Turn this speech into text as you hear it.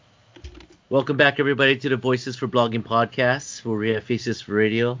Welcome back, everybody, to the Voices for Blogging podcast, where we have faces for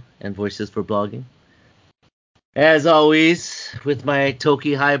radio and voices for blogging. As always, with my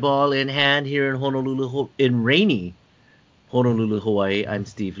Toki highball in hand here in Honolulu, in rainy Honolulu, Hawaii, I'm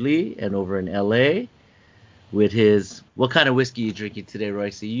Steve Lee, and over in LA with his, what kind of whiskey are you drinking today,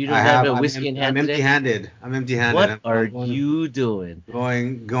 Royce? You don't have a whiskey in hand today? I'm empty-handed. What are you doing?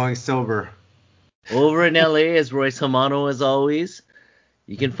 Going sober. Over in LA is Royce Hamano, as always.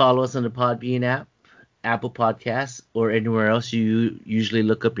 You can follow us on the Podbean app, Apple Podcasts, or anywhere else you usually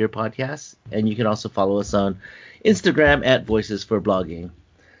look up your podcasts. And you can also follow us on Instagram at Voices for Blogging.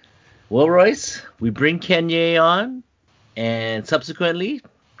 Well, Royce, we bring Kanye on, and subsequently,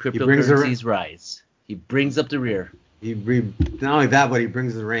 cryptocurrencies rise. He brings up the rear. Not only that, but he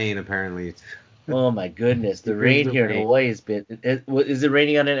brings the rain, apparently. Oh, my goodness. The rain here in Hawaii has been... Is it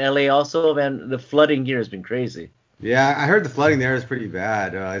raining on in LA also? Man, the flooding here has been crazy. Yeah, I heard the flooding there is pretty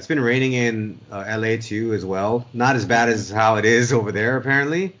bad. It's been raining in LA too as well. Not as bad as how it is over there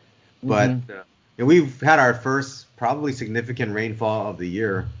apparently, but we've had our first probably significant rainfall of the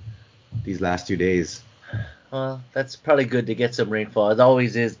year these last 2 days. Well, that's probably good to get some rainfall. It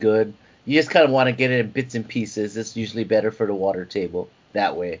always is good. You just kind of want to get it in bits and pieces. It's usually better for the water table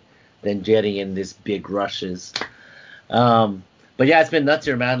that way than getting in these big rushes. But yeah, it's been nuts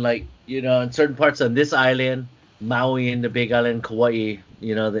here, man. Like, in certain parts on this island, Maui and the Big Island, Kauai,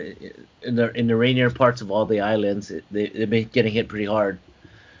 in the rainier parts of all the islands, they've been getting hit pretty hard.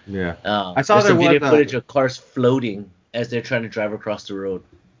 Yeah. I saw there was video footage of cars floating as they're trying to drive across the road.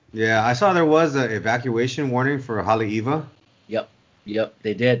 Yeah, I saw there was an evacuation warning for Haleiwa. Yep,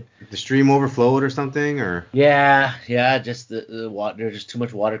 they did. The stream overflowed or something, or? Yeah, just the water. There's just too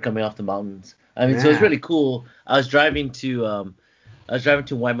much water coming off the mountains. I mean, so it's really cool. I was driving to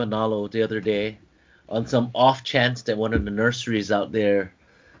Waimanalo the other day, on some off chance that one of the nurseries out there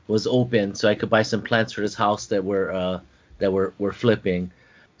was open, so I could buy some plants for this house that were flipping.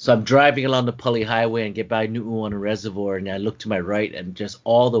 So I'm driving along the Pali Highway and get by Nu'uanu Reservoir, and I look to my right and just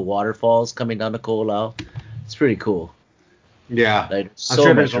all the waterfalls coming down the Ko'olau. It's pretty cool. Yeah, like, I'm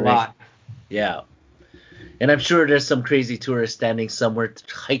sure there's a lot. Yeah. And I'm sure there's some crazy tourists standing somewhere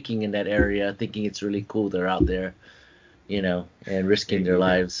hiking in that area thinking it's really cool they're out there, and risking their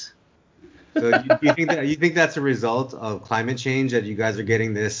lives. So you think that's a result of climate change that you guys are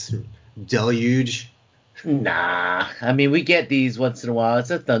getting this deluge? Nah, I mean, we get these once in a while. It's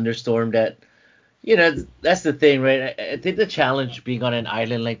a thunderstorm that, that's the thing, right? I think the challenge being on an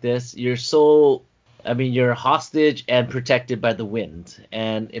island like this, you're hostage and protected by the wind.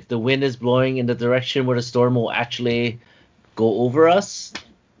 And if the wind is blowing in the direction where the storm will actually go over us,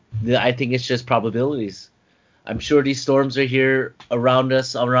 I think it's just probabilities. I'm sure these storms are here around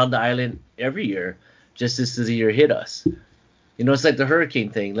us, around the island every year, just as the year hit us. It's like the hurricane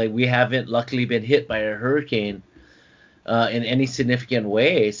thing. Like, we haven't luckily been hit by a hurricane in any significant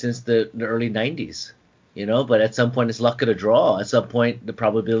way since the early 90s. But at some point it's luck of the draw. At some point the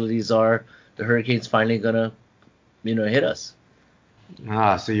probabilities are the hurricane's finally gonna, hit us.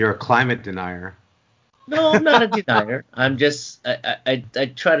 So you're a climate denier. No, I'm not a denier. I'm just I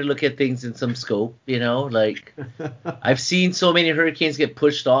try to look at things in some scope, like I've seen so many hurricanes get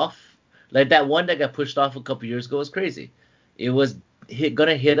pushed off. Like that one that got pushed off a couple years ago was crazy. It was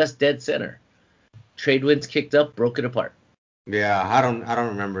gonna hit us dead center. Trade winds kicked up, broke it apart. Yeah, I don't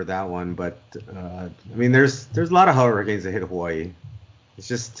remember that one, but I mean there's a lot of hurricanes that hit Hawaii. It's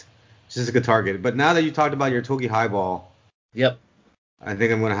just a good target. But now that you talked about your Toki highball, yep, I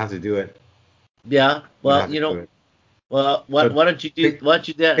think I'm gonna have to do it. Yeah, well, why don't you do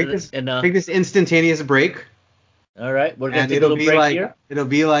that? Take this instantaneous break. All right, we're gonna take a little break here. It'll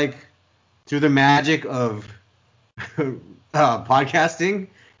be like through the magic of podcasting.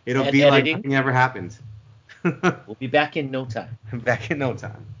 It'll be editing. Like nothing ever happened. We'll be back in no time. Back in no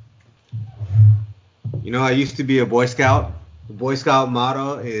time. I used to be a Boy Scout. The Boy Scout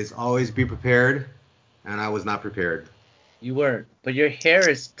motto is always be prepared, and I was not prepared. You weren't, but your hair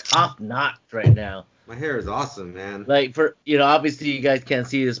is top notch right now. My hair is awesome, man. Like obviously you guys can't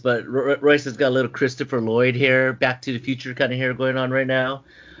see this, but Royce has got a little Christopher Lloyd hair, Back to the Future kind of hair going on right now.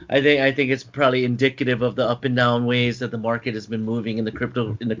 I think it's probably indicative of the up and down ways that the market has been moving in the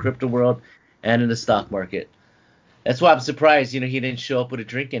crypto world and in the stock market. That's why I'm surprised, he didn't show up with a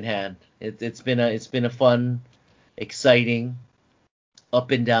drink in hand. It's been a fun, exciting,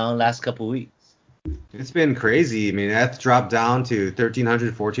 up and down last couple of weeks. It's been crazy. I mean, that's dropped down to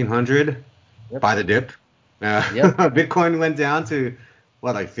 1,300, 1,400 by the dip. Bitcoin went down to,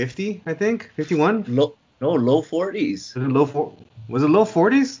 like 50, I think? 51? Low 40s. Was it low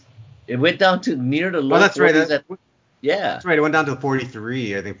 40s? It went down to near the low 40s. That's right. Yeah. That's right. It went down to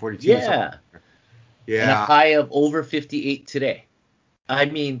 43, I think 42 or something. Yeah. And a Yeah. high of over 58 today. I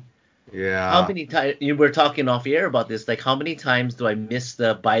mean, how Yeah. many times you were talking off air about this? Like, how many times do I miss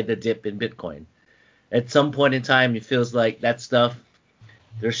the buy the dip in Bitcoin? At some point in time, it feels like that stuff.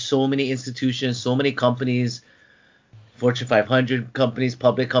 There's so many institutions, so many companies, Fortune 500 companies,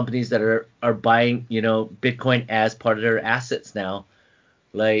 public companies that are buying, Bitcoin as part of their assets now.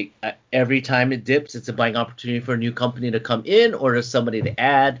 Like every time it dips, it's a buying opportunity for a new company to come in or to somebody to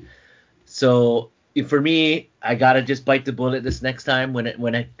add. So for me, I gotta just bite the bullet this next time when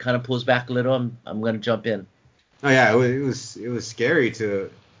it kind of pulls back a little. I'm gonna jump in. Oh yeah, it was scary to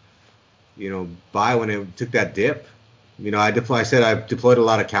buy when it took that dip. I said I deployed a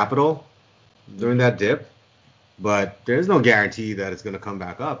lot of capital during that dip, but there's no guarantee that it's gonna come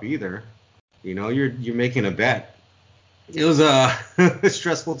back up either. You're making a bet. It was a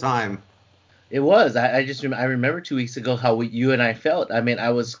stressful time. It was. I remember 2 weeks ago how you and I felt. I mean,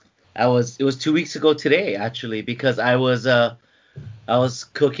 it was 2 weeks ago today actually because I was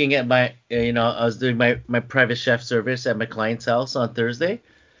cooking at I was doing my private chef service at my client's house on Thursday,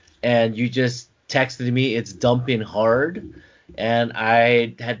 and you just texted me it's dumping hard, and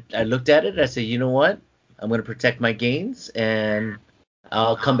I looked at it. I said, you know what? I'm gonna protect my gains, and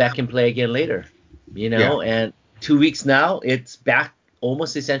I'll come back and play again later. Yeah, And 2 weeks now, it's back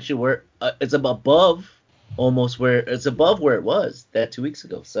almost essentially where it's above where it was that 2 weeks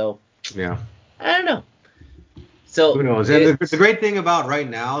ago. So yeah. I don't know. So Who knows? And the it's great thing about right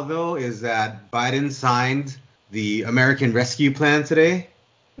now, though, is that Biden signed the American Rescue Plan today,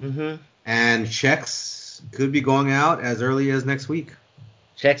 hmm and checks could be going out as early as next week.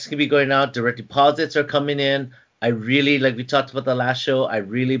 checks can be going out, direct deposits are coming in. I really, like we talked about the last show, I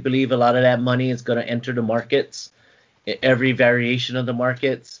really believe a lot of that money is going to enter the markets, every variation of the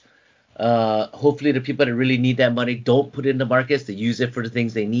markets. Hopefully, the people that really need that money don't put it in the markets. They use it for the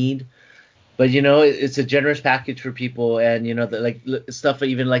things they need. But it's a generous package for people, and stuff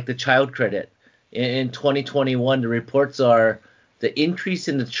even like the child credit. In 2021, the reports are the increase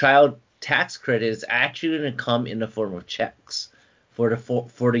in the child tax credit is actually going to come in the form of checks for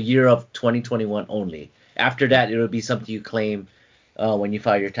the year of 2021 only. After that, it will be something you claim when you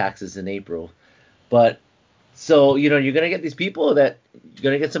file your taxes in April. But so you're gonna get these people that you're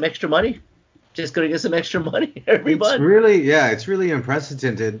gonna get some extra money, just gonna get some extra money every month. It's really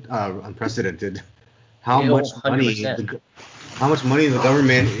unprecedented how Oh, much money 100%. the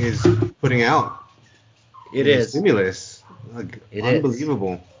government is putting out It in the is. stimulus. Like, It is.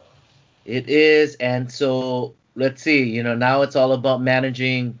 unbelievable. It is. And so let's see, now it's all about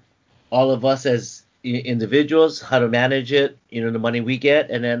managing all of us as individuals, how to manage it, the money we get,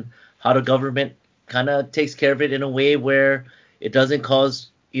 and then how the government kind of takes care of it in a way where it doesn't cause,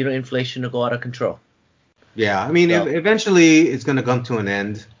 inflation to go out of control. Yeah, I mean, So eventually it's going to come to an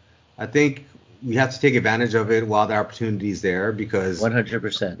end. I think we have to take advantage of it while the opportunity is there because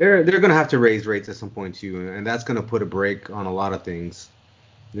 100%. they're going to have to raise rates at some point too, and that's going to put a break on a lot of things.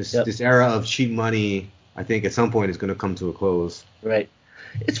 This Yep. this era of cheap money, I think at some point is going to come to a close. Right.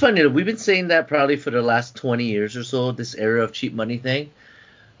 It's funny, we've been saying that probably for the last 20 years or so, this era of cheap money thing.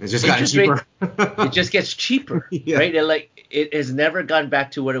 It's just gotten Interest rate, cheaper. it just gets cheaper, Yeah. right? It has never gone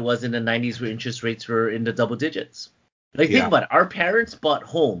back to what it was in the 90s where interest rates were in the double digits. Like think Yeah. about it. Our parents bought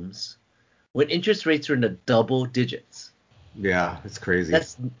homes when interest rates were in the double digits. Yeah, it's crazy.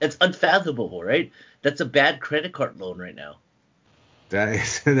 That's unfathomable, right? That's a bad credit card loan right now. That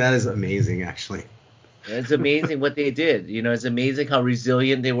is amazing actually. It's amazing what they did. It's amazing how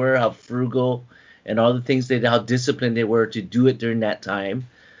resilient they were, how frugal, and all the things they did, how disciplined they were to do it during that time,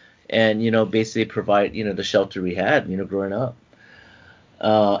 and basically provide the shelter we had growing up,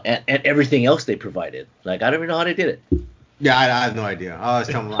 and everything else they provided. Like I don't even know how they did it. Yeah, I have no idea. I was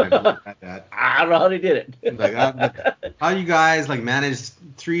telling my mom about that. I don't know how they did Like, it. how you guys like manage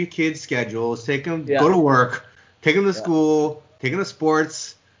three kids' schedules? Take them, Yeah, go to work, take them to yeah, school, take them to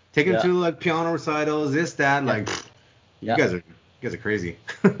sports, take them yeah, to like piano recitals, this, that. yeah, Like, you yeah. guys are crazy.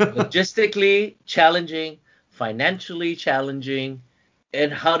 Logistically challenging, financially challenging,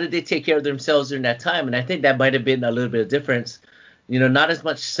 and how did they take care of themselves during that time? And I think that might have been a little bit of difference. Not as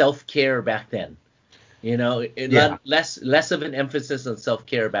much self-care back then. Yeah, Less of an emphasis on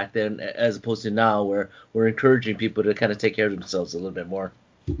self-care back then as opposed to now, where we're encouraging people to kind of take care of themselves a little bit more.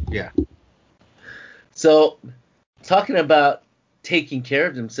 yeah. So, talking about taking care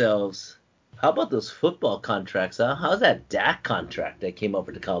of themselves, how about those football contracts, huh? How's that Dak contract that came up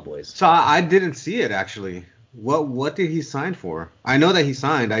with the Cowboys? So I didn't see it actually. What did he sign for? I know that he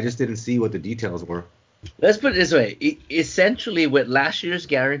signed. I just didn't see what the details were. Let's put it this way. Essentially, with last year's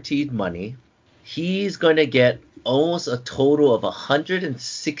guaranteed money, he's going to get almost a total of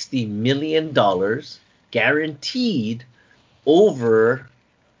 $160 million guaranteed over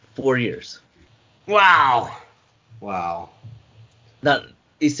 4 years. Wow. Wow. Now,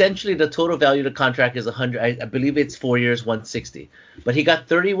 essentially, the total value of the contract is 100. I believe it's 4 years, 160. But he got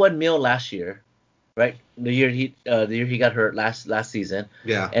 31 mil last year, right? The year he got hurt last season.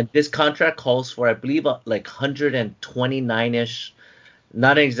 Yeah. And this contract calls for, I believe, like 129-ish,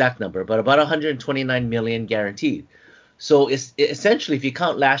 not an exact number, but about 129 million guaranteed. So it's essentially, if you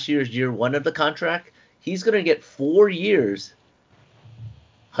count last year one of the contract, he's gonna get 4 years,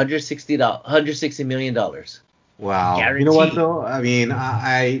 $160 million Wow. You know what guaranteed. though? I mean,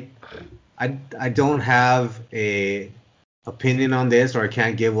 I don't have a opinion on this, or I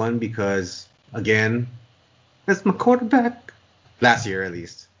can't give one because again, that's my quarterback. Last year at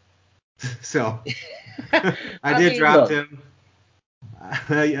least. So I did draft Look, him.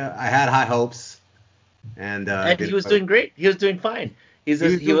 I had high hopes, and and he was doing great. He was doing fine. he was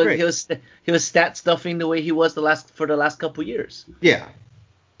doing great. He was stat stuffing the way he was for the last couple years. Yeah,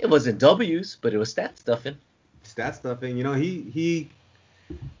 It wasn't W's, but it was stat stuffing. stat stuffing. You know, he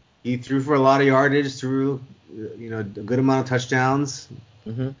threw for a lot of yardage, threw a good amount of touchdowns.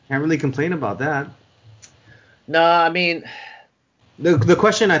 Mm-hmm. Can't really complain about that. No, I mean, The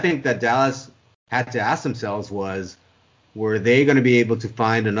question I think that Dallas had to ask themselves was, were they going to be able to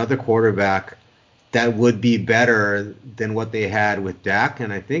find another quarterback that would be better than what they had with Dak?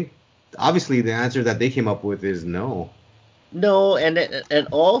 And I think obviously the answer that they came up with is no. no, and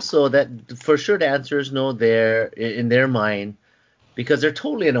also that for sure the answer is no there in their mind because they're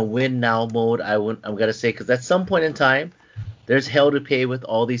totally in a win now mode. I'm gonna say because at some point in time, there's hell to pay with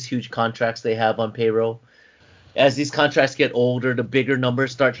all these huge contracts they have on payroll. As these contracts get older, the bigger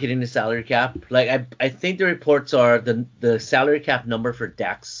numbers start hitting the salary cap. Like I think the reports are the salary cap number for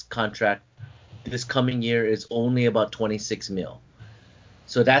Dak's contract this coming year is only about 26 mil.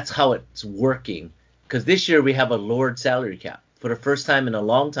 So that's how it's working. Because this year we have a lowered salary cap. For the first time in a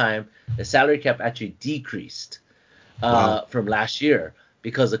long time, the salary cap actually decreased Wow. from last year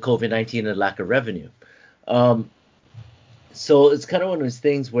because of COVID-19 and lack of revenue. Um, so it's kind of one of those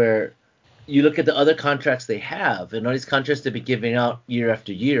things where you look at the other contracts they have, and all these contracts they've been giving out year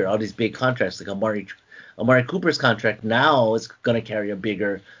after year, all these big contracts, like Amari Cooper's contract now is going to carry a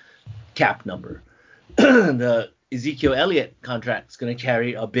bigger cap number. The Ezekiel Elliott contract is going to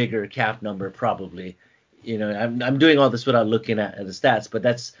carry a bigger cap number probably. I'm doing all this without looking at the stats, but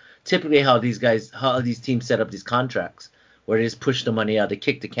that's typically how these teams set up these contracts, where they just push the money out, they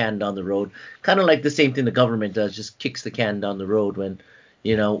kick the can down the road, kind of like the same thing the government does, just kicks the can down the road when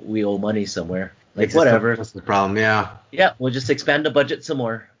we owe money somewhere. Like whatever. That's the problem. Yeah. Yeah, we'll just expand the budget some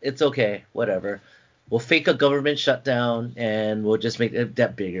more. It's okay, whatever. We'll fake a government shutdown and we'll just make the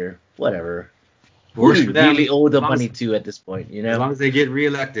debt bigger. Whatever. Who Worse do for you them. really owe the money to at this point, As long as they get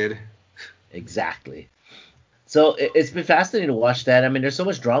reelected. Exactly. So it's been fascinating to watch that. I mean, there's so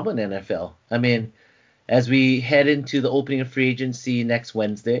much drama in the NFL. I mean, as we head into the opening of free agency next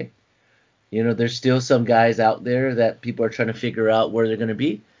Wednesday, there's still some guys out there that people are trying to figure out where they're going to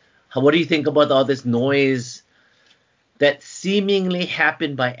be. What do you think about all this noise that seemingly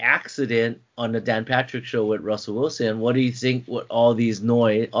happened by accident on the Dan Patrick show with Russell Wilson? What do you think? What all this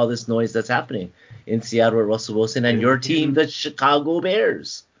noise that's happening in Seattle with Russell Wilson and your team, the Chicago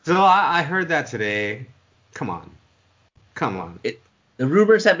Bears? So I heard that today. Come on. The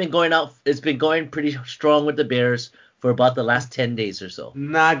rumors have been going out. It's been going pretty strong with the Bears for about the last 10 days or so.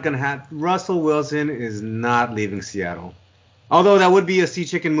 Not gonna happen. Russell Wilson is not leaving Seattle. Although that would be a sea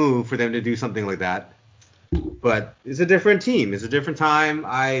chicken move for them to do something like that. But it's a different team. It's a different time.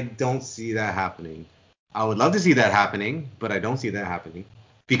 I don't see that happening. I would love to see that happening, but I don't see that happening.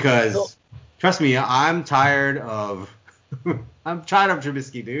 Because, trust me, I'm tired of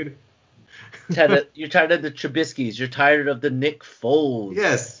Trubisky, dude. You're tired of the Trubisky's. You're tired of the Nick Foles.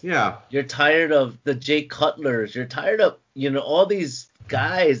 Yes, yeah. You're tired of the Jay Cutlers. You're tired of, all these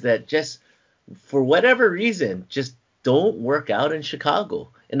guys that just, for whatever reason, just don't work out in Chicago.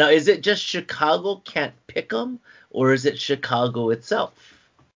 And now, is it just Chicago can't pick them, or is it Chicago itself?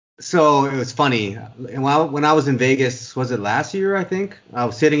 So it was funny. When I was in Vegas, was it last year, I think? I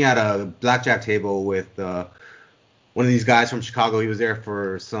was sitting at a blackjack table with one of these guys from Chicago. He was there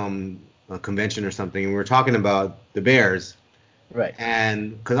for some convention or something, and we were talking about the Bears. Right.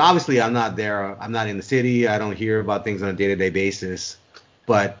 And because obviously I'm not there, I'm not in the city, I don't hear about things on a day-to-day basis.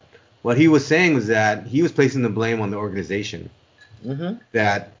 But what he was saying was that he was placing the blame on the organization. Mm-hmm.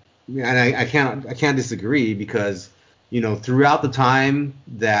 And I can't disagree because throughout the time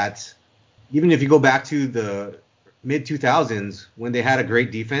that, even if you go back to the mid 2000s when they had a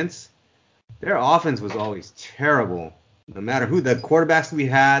great defense, their offense was always terrible. No matter who the quarterbacks we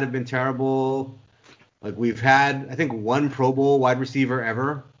had have been terrible. Like we've had, I think, one Pro Bowl wide receiver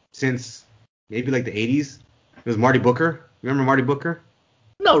ever since maybe like the 80s. It was Marty Booker. Remember Marty Booker?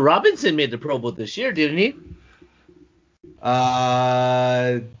 No, Robinson made the Pro Bowl this year, didn't he? Did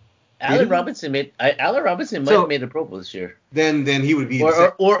he? Allen Robinson might have So made the Pro Bowl this year, then he would be the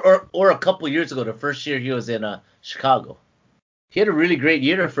or second. a couple years ago, the first year he was in Chicago. He had a really great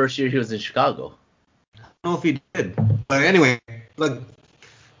year the first year he was in Chicago. I don't know if he did, but anyway, like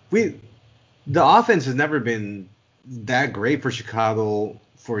we the offense has never been that great for Chicago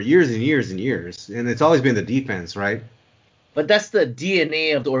for years and years and years, and it's always been the defense, right? But that's the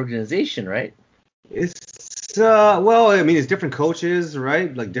DNA of the organization, right? It's well, I mean, it's different coaches,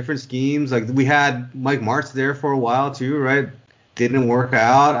 right? Like different schemes. Like we had Mike Martz there for a while too, right? Didn't work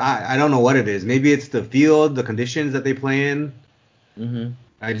out. I don't know what it is. Maybe it's the field, the conditions that they play in. Hmm.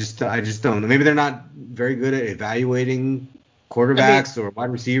 I just don't know. Maybe they're not very good at evaluating I mean, quarterbacks or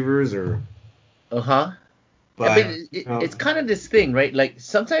wide receivers or. uh-huh. I But mean, it's kind of this thing, right? Like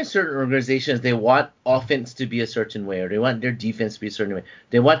sometimes certain organizations they want offense to be a certain way, or they want their defense to be a certain way.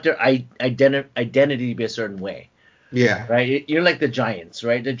 They want their identity to be a certain way, yeah, right? You're like the Giants,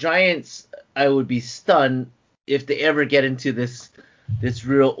 right? The Giants, I would be stunned if they ever get into this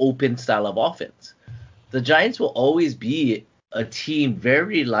real open style of offense. The Giants will always be a team very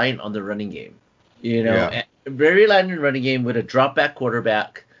reliant on the running game, yeah, very reliant on the running game with a drop back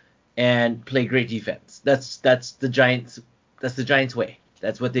quarterback and play great defense. That's the Giants. That's the Giants' way.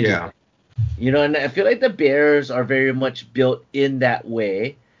 That's what they do. yeah. And I feel like the Bears are very much built in that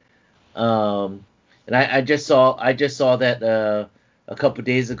way. And I just saw that a couple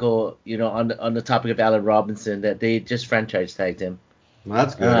days ago, on the topic of Allen Robinson, that they just franchise tagged him. Well,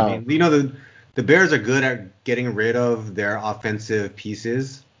 that's good. I Um, mean, the Bears are good at getting rid of their offensive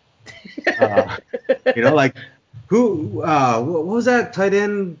pieces. Uh, like what was that tight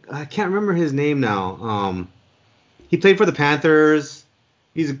end? I can't remember his name now. He played for the Panthers.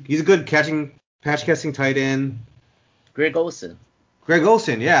 He's a good patch catching tight end. Greg Olsen. Greg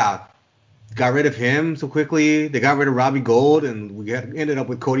Olsen, yeah. Got rid of him so quickly. They got rid of Robbie Gold, and ended up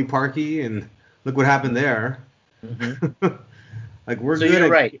with Cody Parkey, and look what happened there. Hmm. Like we're So good you're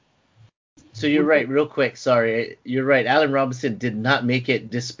at right. So you're right. Real quick, sorry, you're right. Allen Robinson did not make it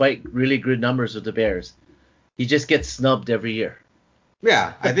despite really good numbers with the Bears. He just gets snubbed every year.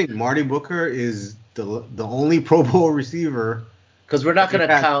 yeah. I think Marty Booker is the only Pro Bowl receiver Because we're that not we've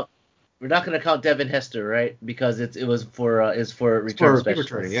gonna had. count we're not gonna count Devin Hester, right? Because it's for It's return for kick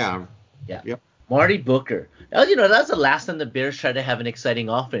returning, specialists. yeah. Yeah. Yep. Marty Booker. Now, that's the last time the Bears tried to have an exciting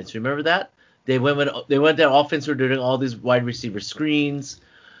offense. Remember that? They went their offense were doing all these wide receiver screens.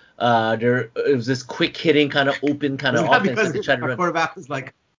 There it was this quick hitting kind of open kind Was of that offense that because they tried to our run. quarterback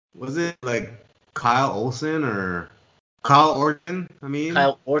was it like Kyle Olsen or Kyle Orton? I mean,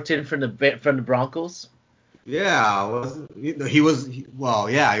 Kyle Orton from the Broncos. yeah, well,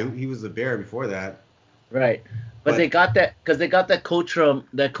 yeah, he was the Bear before that, Right. But they but got that because they got that coach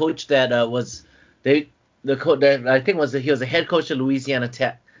that was they the coach that I think was he was a head coach at Louisiana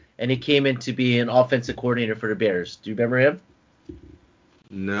Tech, and he came in to be an offensive coordinator for the Bears. Do you remember him?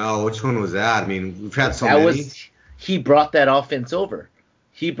 no, which one was that? I mean, we've had so That many. was He brought that offense over.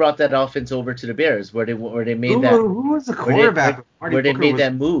 He brought that offense over to the Bears where they made that Who was the where they quarterback where, when Marty where they Booker made was?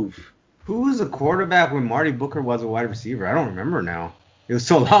 that move. Who was the quarterback when Marty Booker was a wide receiver? I don't remember now. It was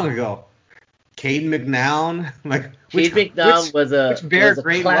so long ago. Caden McNown, like Cade McNown was which a Bear was a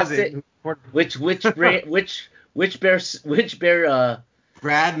great was classic. it? Which bear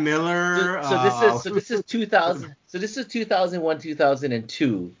Brad So, Miller. so this is so this is 2000. So this is 2001,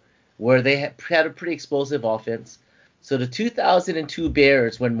 2002, where they had a pretty explosive offense. So the 2002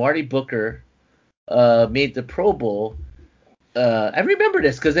 Bears, when Marty Booker made the Pro Bowl, I remember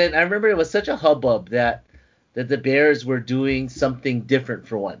this because I remember it was such a hubbub that the Bears were doing something different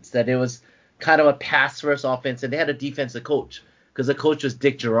for once. That it was kind of a pass first offense, and they had a defensive coach because the coach was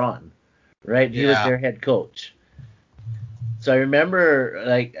Dick Duran, right? He was Yeah. their head coach. So I remember,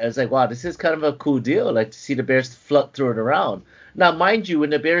 like, I was like, wow, this is kind of a cool deal, like to see the Bears throw it around. Now, mind you, when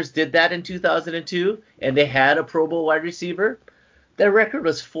the Bears did that in 2002 and they had a Pro Bowl wide receiver, their record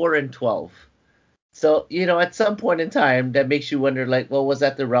was 4-12. So, at some point in time, that makes you wonder, like, well, was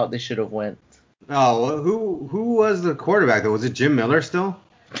that the route they should have went? Oh, well, who was the quarterback though? Was it Jim Miller still?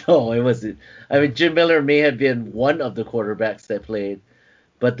 No, it wasn't. I mean, Jim Miller may have been one of the quarterbacks that played,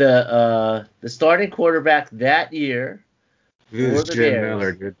 but the starting quarterback that year It for was the Jim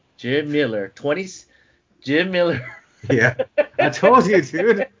Miller, Bears, dude. Jim Miller, Jim Miller. Yeah. I told you,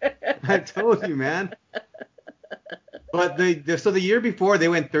 dude. I told you, man. But so the year before they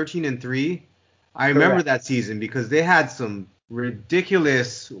went 13-3. I remember Correct. that season because they had some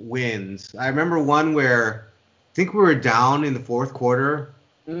ridiculous wins. I remember one where I think we were down in the fourth quarter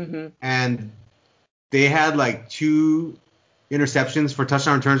Mm-hmm. and they had like two interceptions for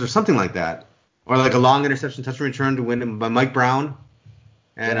touchdown returns or something like that, or like a long interception touchdown return to win by Mike Brown.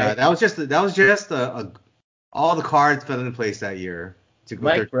 And Right. that was just all the cards fell into place that year to go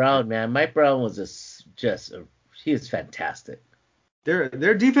Mike 13. Brown, man. Mike Brown was he is fantastic. Their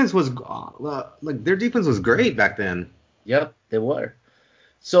defense was their defense was great back then. Yep, they were.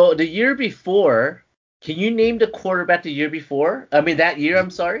 So the year before, can you name the quarterback the year before? I mean that year. I'm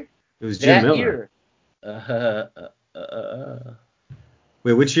sorry. It was Jim That Miller. year. Uh, uh, uh,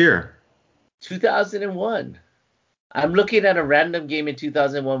 Wait, which year? 2001. I'm looking at a random game in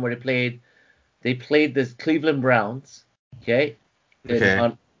 2001 where they played the Cleveland Browns. Okay.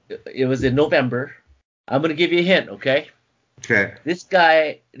 Okay. It was in November. I'm gonna give you a hint. Okay. Okay. This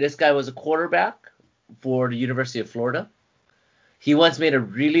guy was a quarterback for the University of Florida. He once made a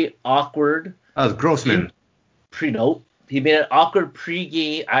really awkward That was Grossman. pre-note. He made an awkward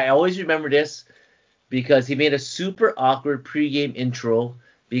pre-game. I always remember this because he made a super awkward pre-game intro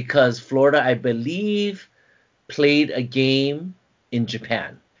because Florida, I believe, played a game in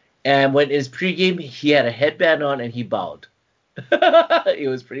Japan. And when his pre-game, he had a headband on and he bowed. It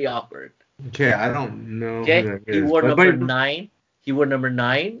was pretty awkward. Okay, I don't know who Okay, that he is, wore but number 9. He wore number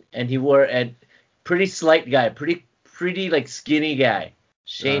 9, and he wore a pretty slight guy, pretty like skinny guy,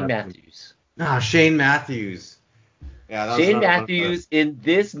 Shane uh, Matthews. Shane Matthews. Yeah, that was Shane another one of the. Matthews in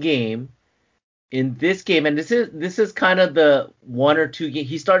this game, and this is kind of the one or two game.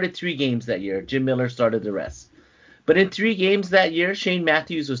 He started 3 games that year. Jim Miller started the rest. But in 3 games that year, Shane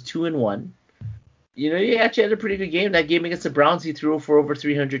Matthews was 2-1. He actually had a pretty good game. That game against the Browns, he threw for over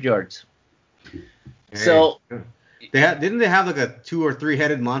 300 yards. Hey, So didn't they have like a 2 or 3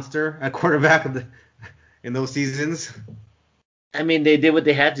 headed monster at quarterback in those seasons? I mean, they did what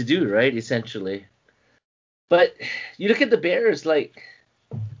they had to do, right? Essentially. But you look at the Bears, like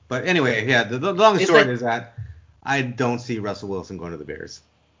But anyway, yeah, the long and it's short like is that I don't see Russell Wilson going to the Bears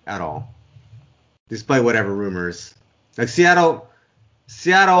at all, despite whatever rumors. Like Seattle,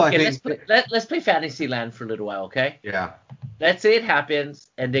 I okay, let's think. play let's play Fantasy Land for a little while, okay? Yeah, Let's say it happens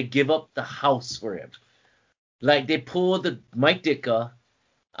and they give up the house for him. Like they pull the Mike Ditka,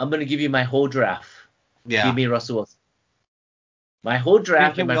 I'm gonna give you my whole draft. Give yeah. me Russell Wilson. My whole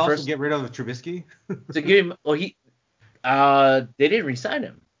draft in Can we my also first get rid of Trubisky? to give him. Oh, they didn't resign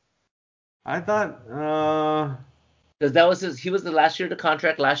him I thought, because he was the last year of the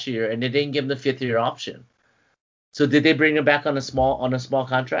contract last year, and they didn't give him the 5th year option. So did they bring him back on a small I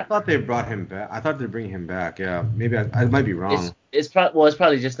contract? thought they brought him back. I thought they'd bring him back. Yeah, maybe I might be wrong. It's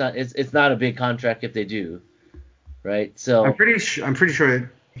probably just not. It's not a big contract if they do, right? I'm So pretty sure. I'm pretty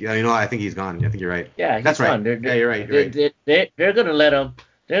sure. Yeah, I think he's gone. I think you're right. yeah, That's he's right. gone. Yeah, you're right. You're right. They're gonna let him.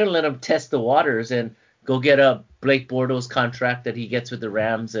 They're gonna let him test the waters and go get a Blake Bortles contract that he gets with the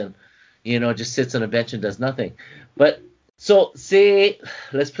Rams and just sits on a bench and does nothing. But so say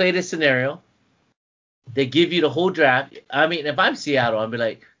let's play this scenario. They give you the whole draft. I mean, if I'm Seattle, I'd be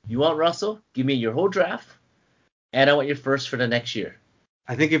like, you want Russell? Give me your whole draft, and I want your first for the next year.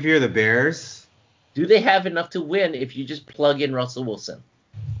 I think if you're the Bears, Do they have enough to win if you just plug in Russell Wilson?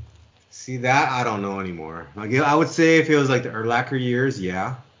 see that I don't know anymore. Like I would say if it was like the Urlacher years,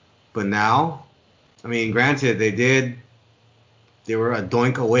 yeah. But now, I mean, granted, they were a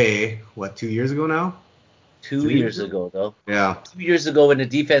doink away. What, 2 years ago now? Two 3 years years ago? ago, though. Yeah. 2 years ago, when the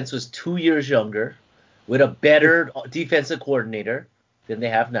defense was 2 years younger, with a better defensive coordinator than they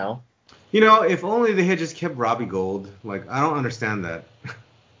have now. If only they had just kept Robbie Gold. Like I don't understand that.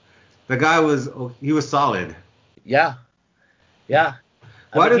 The guy he was solid. Yeah, yeah.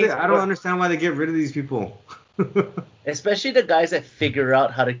 I Why mean, do they? he's I don't more, understand why they get rid of these people. especially the guys that figure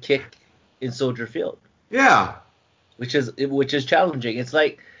out how to kick in Soldier Field, Yeah. which is challenging. It's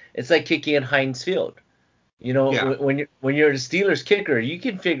like kicking in Heinz Field. Yeah. When you're the Steelers kicker, you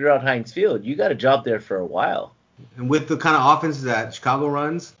can figure out Heinz Field. You got a job there for a while. And with the kind of offense that Chicago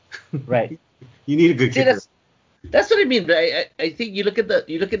runs, Right. you need a good See, kicker. that's what I mean. I think you look at the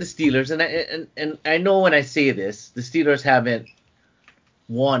Steelers, and I know when I say this, the Steelers haven't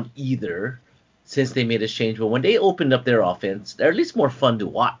won either since they made this change. But when they opened up their offense, they're at least more fun to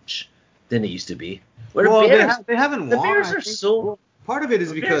watch than they used to be. Where Well, they haven't The won. Bears I are think. so Well, part of it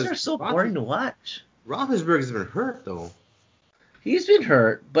is the Bears because are so boring to watch. Roethlisberger's been hurt though. He's been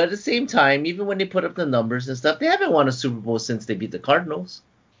hurt, but at the same time, even when they put up the numbers and stuff, they haven't won a Super Bowl since they beat the Cardinals.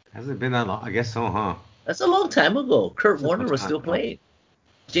 Hasn't been that long. I guess so, huh? That's a long time ago. Kurt That's a long Warner was time. still playing.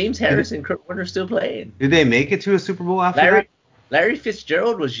 James Harris and Kurt Warner still playing. Did they make it to a Super Bowl after Larry that? Larry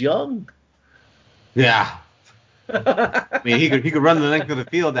Fitzgerald was young. Yeah. I mean, he could run the length of the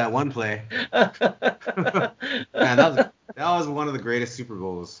field that one play. Man, that was one of the greatest Super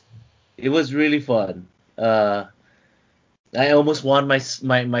Bowls. It was really fun. I almost won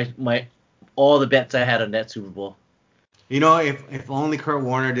my all the bets I had on that Super Bowl. You know, if only Kurt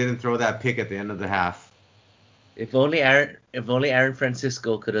Warner didn't throw that pick at the end of the half. If only Aaron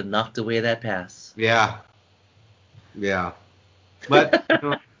Francisco could have knocked away that pass. Yeah. Yeah.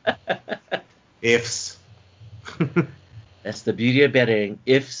 But ifs. That's the beauty of betting.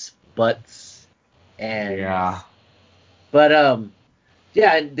 Ifs, buts, and Yeah. But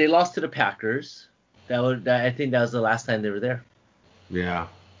yeah, and they lost to the Packers. I think that was the last time they were there. Yeah.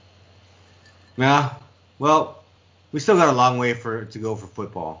 Yeah. Well, we still got a long way to go for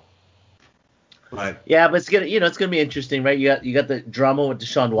football. But yeah, but it's gonna be interesting, right? You got the drama with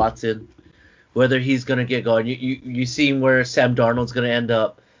Deshaun Watson, whether he's gonna get going. You seen where Sam Darnold's gonna end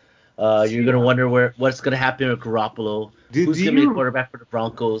up. You're gonna wonder what's gonna happen with Garoppolo. Who's gonna be the quarterback for the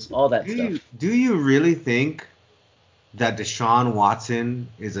Broncos? All that stuff. Do you really think that Deshaun Watson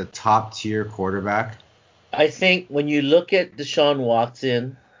is a top tier quarterback? I think when you look at Deshaun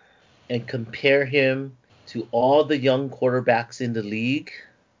Watson and compare him to all the young quarterbacks in the league,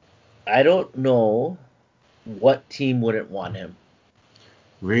 I don't know what team wouldn't want him.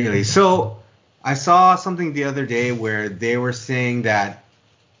 Really? So I saw something the other day where they were saying that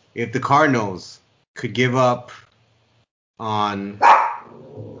if the Cardinals could give up on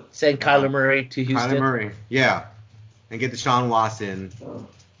Send Kyler Murray to Houston. Kyler Murray, yeah, and get Deshaun Watson,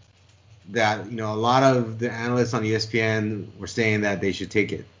 that a lot of the analysts on ESPN were saying that they should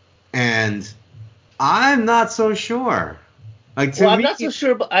take it, and I'm not so sure. Like to me, I'm not so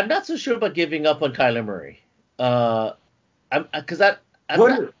sure. I'm not so sure about giving up on Kyler Murray. I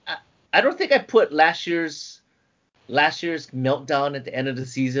don't think I put last year's meltdown at the end of the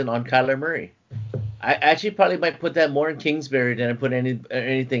season on Kyler Murray. I actually probably might put that more in Kingsbury than I put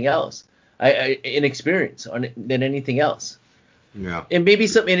anything else. Inexperience than anything else. Yeah. And maybe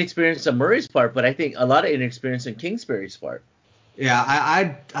some inexperience on Murray's part, but I think a lot of inexperience on Kingsbury's part. Yeah,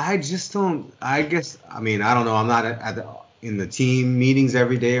 I just don't. I guess I don't know. I'm not in the team meetings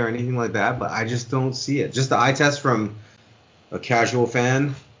every day or anything like that, but I just don't see it. Just the eye test from a casual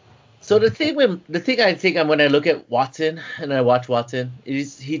fan. So the thing I think when I look at Watson and I watch Watson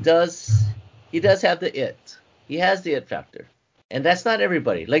is he does have the it. He has the it factor, and that's not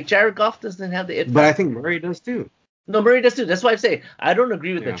everybody. Like Jared Goff doesn't have the it factor. But I think Murray does too. No, Murray does too. That's why I'm saying I don't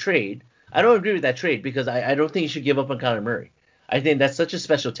agree with the trade. I don't agree with that trade because I don't think you should give up on Kyler Murray. I think that's such a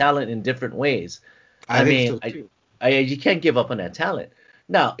special talent in different ways. I think so too. You can't give up on that talent.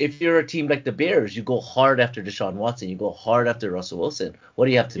 Now, if you're a team like the Bears, you go hard after Deshaun Watson. You go hard after Russell Wilson. What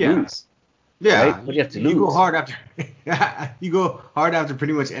do you have to lose? Yeah. Right? What do you have to lose? You go hard after. You go hard after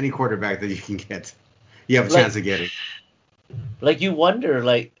pretty much any quarterback that you can get. You have a chance of getting. Like you wonder,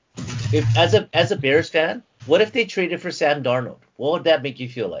 if as a Bears fan, what if they traded for Sam Darnold? What would that make you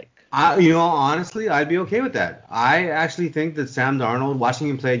feel like? Honestly, I'd be okay with that. I actually think that Sam Darnold, watching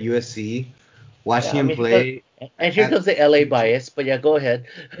him play at USC, watching him play. And here comes the LA bias, but yeah, go ahead.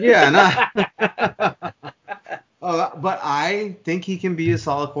 Yeah, nah. But I think he can be a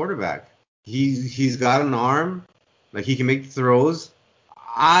solid quarterback. He's got an arm, like he can make throws.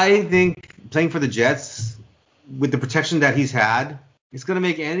 I think playing for the Jets with the protection that he's had, it's gonna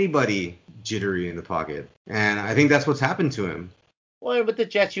make anybody jittery in the pocket, and I think that's what's happened to him. Well, with the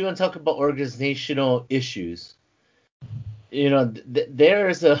Jets, you want to talk about organizational issues. There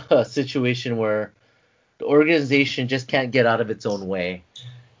is a situation where the organization just can't get out of its own way.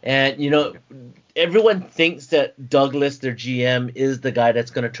 And, everyone thinks that Douglas, their GM, is the guy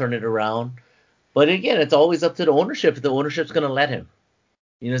that's going to turn it around. But again, it's always up to the ownership if the ownership's going to let him.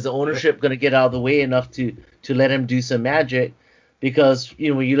 Is the ownership going to get out of the way enough to let him do some magic? Because,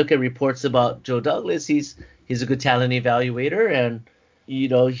 when you look at reports about Joe Douglas, he's a good talent evaluator and, he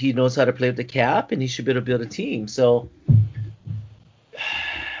knows how to play with the cap and he should be able to build a team. So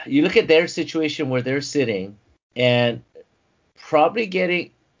you look at their situation where they're sitting and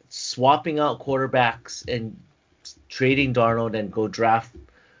probably swapping out quarterbacks and trading Darnold and go draft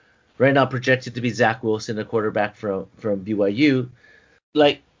right now projected to be Zach Wilson, a quarterback from BYU.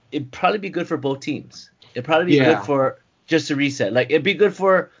 Like, it'd probably be good for both teams. It'd probably be good for just a reset. Like, it'd be good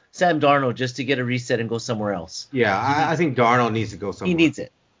for Sam Darnold just to get a reset and go somewhere else. Yeah, I think Darnold needs to go somewhere. He needs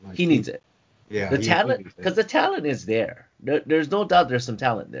it. He needs it. Yeah, the talent, because the talent is there. There's no doubt there's some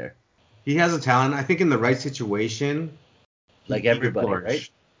talent there. He has a talent. I think in the right situation, like everybody, right?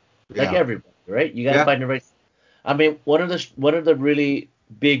 Yeah. Like everybody, right? You gotta find the right. I mean, one of the really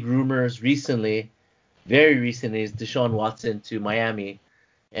big rumors recently, very recently, is Deshaun Watson to Miami,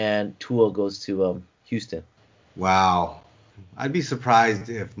 and Tua goes to Houston. Wow. I'd be surprised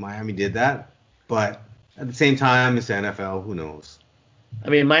if Miami did that, but at the same time, it's the NFL. Who knows? I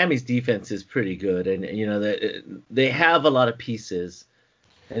mean, Miami's defense is pretty good, and they have a lot of pieces.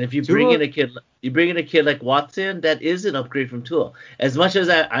 And if Tua, you bring in a kid like Watson, that is an upgrade from Tua. As much as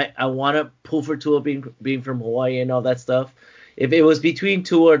I want to pull for Tua being from Hawaii and all that stuff, if it was between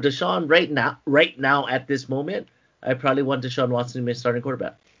Tua or Deshaun right now at this moment, I probably want Deshaun Watson to be starting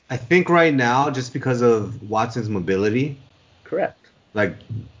quarterback. I think right now, just because of Watson's mobility, Correct. like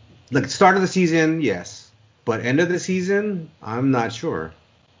start of the season, yes, but end of the season, I'm not sure.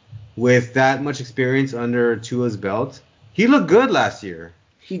 With that much experience under Tua's belt, he looked good last year.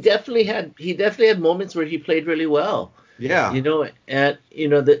 He definitely had moments where he played really well. Yeah. And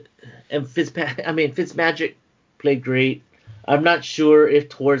Fitzmagic played great. I'm not sure if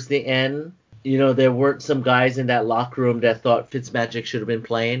towards the end, there weren't some guys in that locker room that thought Fitzmagic should have been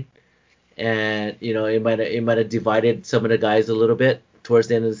playing, and it might have divided some of the guys a little bit towards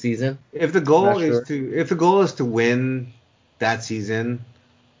the end of the season. If the I'm goal not is sure. to win that season,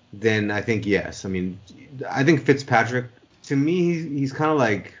 then I think yes. I mean, I think Fitzpatrick, to me, he's kind of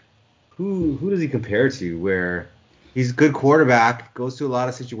like, who does he compare to? Where he's a good quarterback, goes to a lot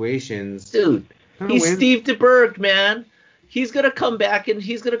of situations, Dude, kind of he's wins. Steve DeBerg, man. He's gonna come back and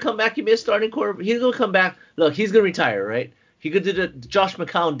be a starting quarterback. He's gonna come back. Look, he's gonna retire, right? He could do the Josh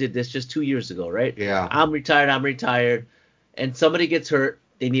McCown did this just 2 years ago, right? Yeah, I'm retired. I'm retired. And somebody gets hurt.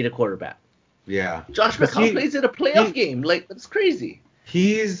 They need a quarterback. yeah. Josh Because McCown plays in a playoff he game. Like, that's crazy.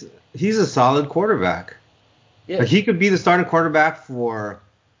 he's he's a solid quarterback. Like Yes. he could be the starting quarterback for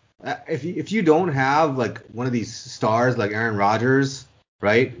if you don't have like one of these stars like Aaron Rodgers,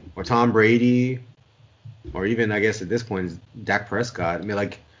 right, or Tom Brady, or even I guess at this point Dak Prescott. I mean,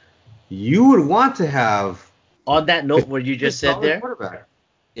 like you would want to have On that a note, what you good just said solid there, quarterback.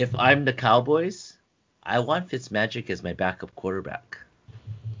 if I'm the Cowboys, I want Fitzmagic as my backup quarterback.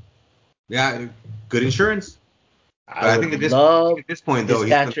 Yeah, good insurance. I But I would think at love this point though he's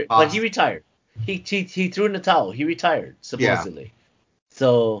gonna Fitzpatrick, but he cost. retired. He threw in the towel. He retired Yeah, supposedly.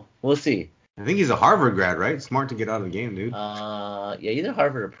 So we'll see. I think he's a Harvard grad, right? Smart to get out of the game, dude. Yeah, either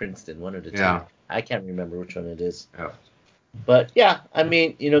Harvard or Princeton, one of the two. Yeah, I can't remember which one it is. yeah. But yeah, I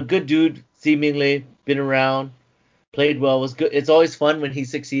mean, good dude, seemingly been around, played well, was good. It's always fun when he's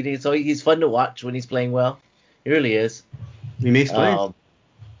succeeding. He's fun to watch when he's playing well. He really is. He makes plays. Um,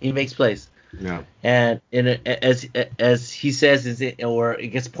 he makes plays. Yeah. And as he says, or it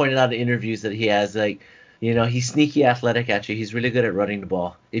gets pointed out in interviews that he has, like, he's sneaky athletic. Actually, he's really good at running the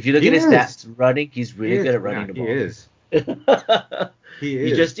ball. If you look He at his is. stats running, he's He really is. good at Yeah, running the he ball. is. He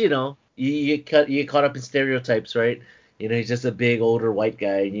You is. just, you get caught up in stereotypes, right? He's just a big older white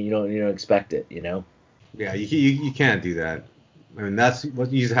guy, and you don't expect it. Yeah, you can't do that. I mean, that's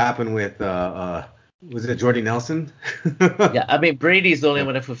what used to happen with was it Jordy Nelson? Yeah, I mean, Brady's the only Yeah.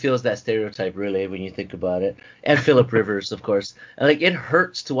 one that fulfills that stereotype, really, when you think about it. And Philip Rivers, of course. And, like, it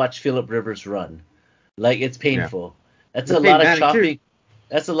hurts to watch Philip Rivers run. Like, it's Yeah. painful. That's But a lot Peyton of Manning too. chopping.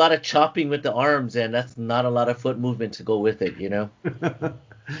 That's a lot of chopping with the arms, and that's not a lot of foot movement to go with it. A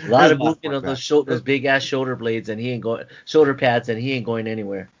lot There's a of lot movement more to of that. those big ass shoulder blades, and he ain't going shoulder pads, and he ain't going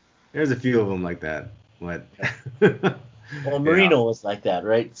anywhere. There's a few of them like that. But Yeah. Well, yeah, Marino was like that,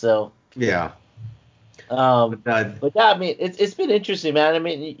 right? So, yeah. But um, but yeah, I mean, it's been interesting, man. I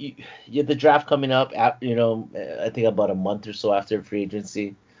mean, you have the draft coming up, I think about a month or so after free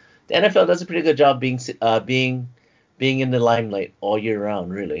agency. The NFL does a pretty good job being in the limelight all year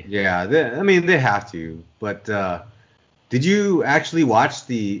round, really. yeah, I mean they have to. But did you actually watch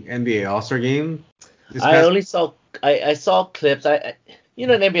the NBA All-Star game this I past? only saw I saw clips. An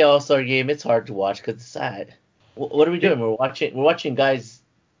NBA All-Star game, it's hard to watch because it's sad. What are we They, doing? We're watching guys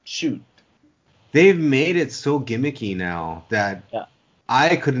shoot. they've made it so gimmicky now that Yeah,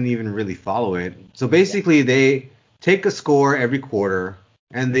 I couldn't even really follow it. So yeah. basically, they take a score every quarter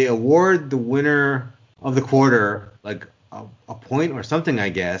and they award the winner of the quarter like a point or something, I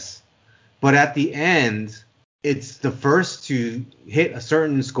guess. But at the end, it's the first to hit a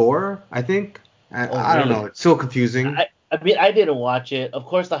certain score, I think. Oh, I don't know. really? It's so confusing. I mean, I didn't watch it. Of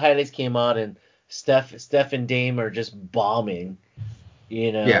course, the highlights came out, and Steph and Dame are just bombing.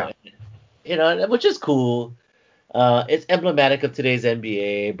 You Yeah. know, which is cool. It's emblematic of today's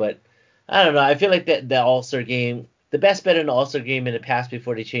NBA, but I don't know. I feel like that the All-Star game, the best bet in the All-Star game in the past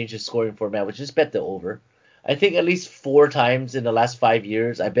before they changed the scoring format was just bet the over. I think at least 4 times in the last 5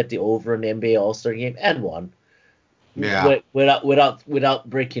 years, I bet the over in the NBA All-Star game and won Yeah. without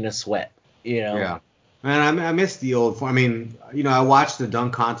breaking a sweat. You know. Yeah. Man, I miss the old form. I mean, I watched the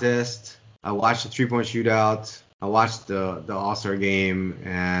dunk contest. I watched the three-point shootout. I watched the All-Star game,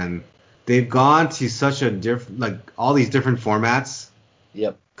 and they've gone to such a different, like all these different formats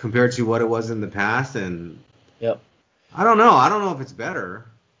Yep. compared to what it was in the past, and Yep. I don't know. I don't know if it's better.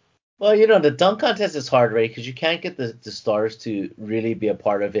 Well, the dunk contest is hard, right? Because you can't get the stars to really be a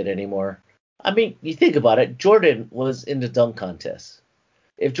part of it anymore. I mean, you think about it. Jordan was in the dunk contest.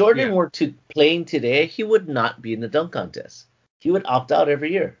 If Jordan Yeah. were to playing today, he would not be in the dunk contest. He would opt out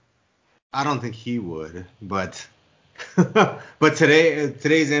every year. I don't think he would, but but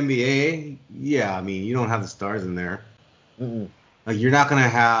today's NBA, yeah, I mean, you don't have the stars in there. Mm-mm. Like you're not gonna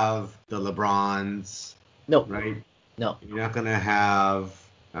have the LeBrons, No, right? no. You're not gonna have.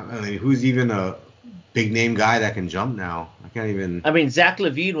 I mean, who's even a big name guy that can jump now? I can't even. I mean, Zach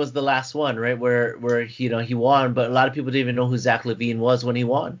LaVine was the last one, right? Where he won, but a lot of people didn't even know who Zach LaVine was when he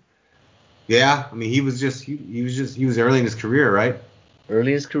won. Yeah, I mean, he was early in his career, right?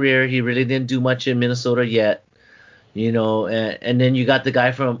 Early in his career, he really didn't do much in Minnesota yet. And then you got the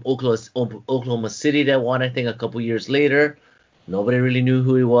guy from Oklahoma City that won, I think, a couple years later. Nobody really knew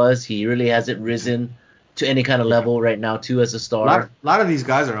who he was. He really hasn't risen to any kind of Yeah. level right now, too, as a A lot star. lot of these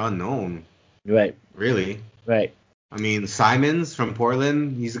guys are unknown, Right, really. right. I mean, Simons from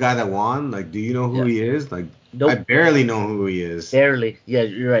Portland, he's the guy that won. Like, do you know who Yeah. he is? Like, I Nope. barely know who he is. Barely. Yeah,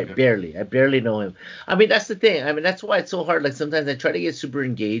 you're right. Yeah. Barely. I barely know him. I mean, that's the thing. I mean, that's why it's so hard. Like sometimes I try to get super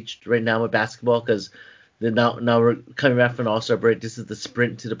engaged right now with basketball because now we're coming back from the All-Star break. This is the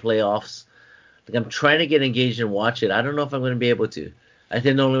sprint to the playoffs. Like I'm trying to get engaged and watch it. I don't know if I'm going to be able to. I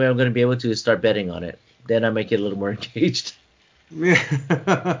think the only way I'm going to be able to is start betting on it. Then I might get a little more engaged.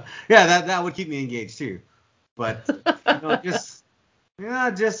 Yeah, yeah, that would keep me engaged too. But just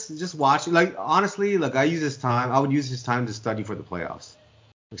just watch it. Like honestly, like I would use this time to study for the playoffs.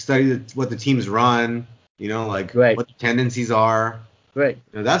 Like study what the teams run. Like Right. what the tendencies are. Right.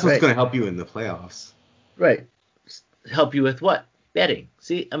 That's what's Right. gonna help you in the playoffs. Right. Help you with what? Betting.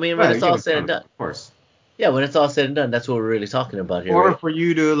 See, I mean, when Well, it's yeah, all said and done. of course. Yeah, when it's all said and done, that's what we're really talking about here, Or right? for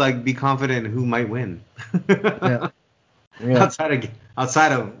you to like be confident who might win. Yeah. Yeah.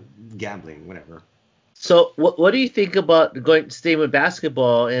 outside of gambling, whatever. So what do you think about going staying with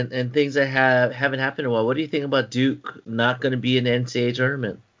basketball and things that haven't happened in a while? What do you think about Duke not going to be in the NCAA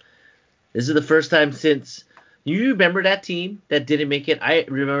tournament? This is the first time since you remember that team that didn't make it. I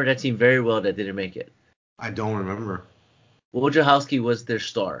remember that team very well that didn't make it. I don't remember. Wojciechowski was their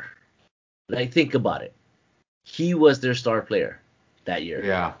star. Like think about it. He was their star player that year.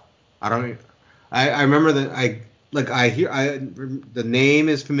 Yeah, I don't. I remember that the name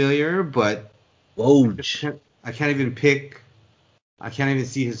is familiar, but Woj. I can't even pick. I can't even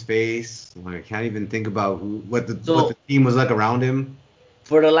see his face. Like, I can't even think about what the So team was like around him.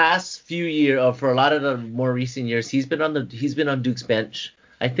 for the last few years, or for a lot of the more recent years, he's been on Duke's bench.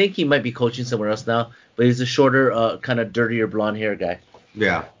 I think he might be coaching somewhere else now, but he's a shorter, kind of dirtier blonde hair guy.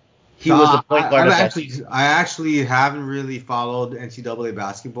 Yeah. He So was the point guard of that team. I actually haven't really followed NCAA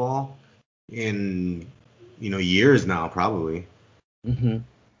basketball in years now, probably. Hmm.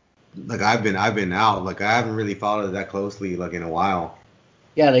 Like I've been out. Like I haven't really followed it that closely like in a while.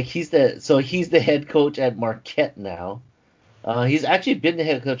 Yeah, like he's the head coach at Marquette now. He's actually been the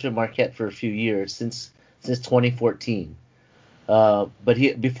head coach at Marquette for a few years since 2014. But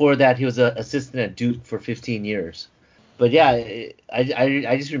he before that he was an assistant at Duke for 15 years. But yeah,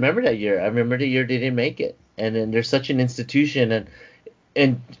 I just remember that year. I remember the year they didn't make it, and then there's such an institution,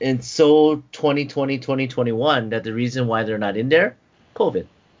 and so 2020 2021 that the reason why they're not in there, COVID.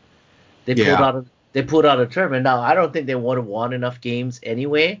 They pulled Yeah. out of they pulled out a tournament. Now I don't think they would have won enough games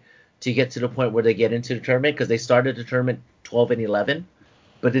anyway to get to the point where they get into the tournament because they started the tournament 12 and 11,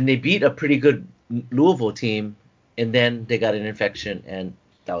 but then they beat a pretty good Louisville team, and then they got an infection, and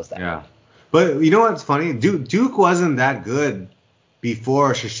that was that. Yeah. But you know what's funny? Duke wasn't that good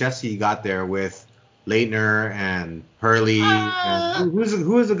before Krzyzewski got there with Leitner and Hurley and Uh,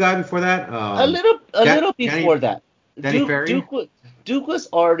 who was the guy before that? a little Danny before that. Danny Duke Ferry? Duke was Duke was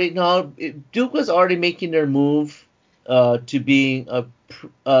already no Duke was already making their move to being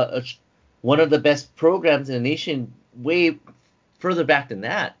one of the best programs in the nation way further back than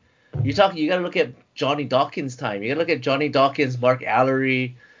that. You got to look at Johnny Dawkins' time. You got to look at Johnny Dawkins, Mark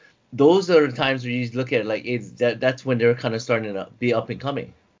Allery. Those are the times where you look at like that's when they're kind of starting to be up and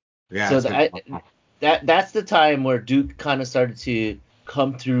coming. Yeah, So it's been a while. that's the time where Duke kind of started to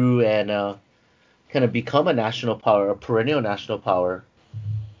come through and kind of become a national power, a perennial national power.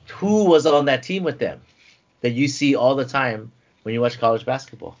 Who was on that team with them that you see all the time when you watch college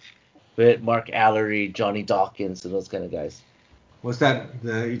basketball? With Mark Allery, Johnny Dawkins, and those kind of guys. What's that?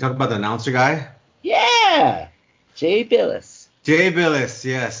 You talk about the announcer guy? Yeah, Jay Billis. Jay Billis,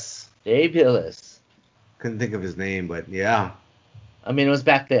 yes. Jay Billis. Couldn't think of his name, but yeah. I mean, it was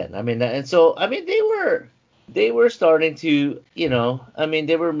back then. I mean, and so I mean, they were starting to, I mean,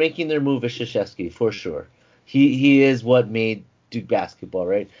 they were making their move at Krzyzewski for sure. He is what made Duke basketball,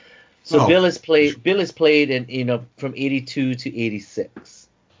 right? So Oh, Bill has played in, from 82 to 86.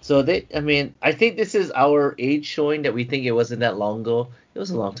 So I mean, I think this is our age showing that we think it wasn't that long ago. It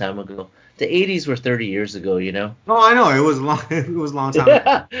was a long time ago. The 80s were 30 years ago, you know? oh, I know. It was long. It was a long time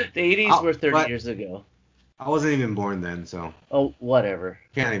ago. The 80s were 30 But years ago. I wasn't even born then, so Oh, whatever.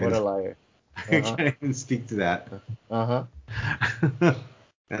 can't What even a liar. Uh-huh. can't even speak to that. Uh-huh.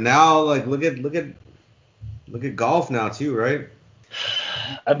 And now, like, look at golf now too, right?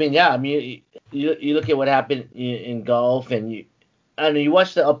 I mean, yeah, I mean, you look at what happened in golf, and I don't know, you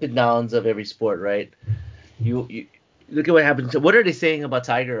watch the up and downs of every sport, right? You look at what happened. What are they saying about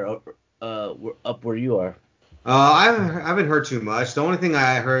Tiger up where you are? I haven't heard too much. The only thing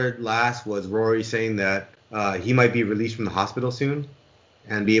I heard last was Rory saying that he might be released from the hospital soon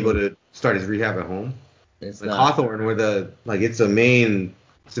and be able Hmm. to start his rehab at home. It's Like not. Hawthorne, where it's the main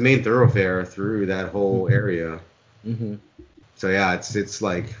thoroughfare through that whole area. Hmm. So yeah, it's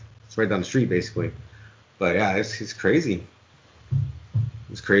like it's right down the street basically. But yeah, it's crazy.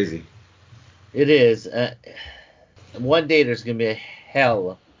 It's crazy. It is. One day there's gonna be a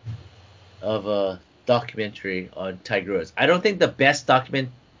hell of a documentary on Tiger Woods. I don't think the best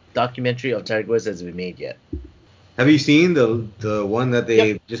documentary on Tiger Woods has been made yet. Have you seen the one that Yep.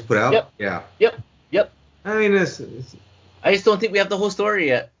 they just put out? Yep. Yeah. Yep. Yep. I mean, it's I just don't think we have the whole story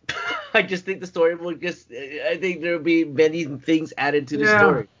yet. I just think the story will just. I think there will be many things added to the yeah,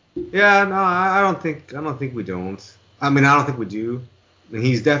 story. yeah. No, I don't think we don't. I mean, I don't think we do.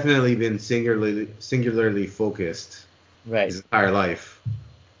 He's definitely been singularly focused Right. his entire life.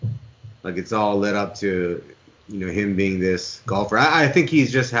 Like it's all led up to, him being this golfer. I think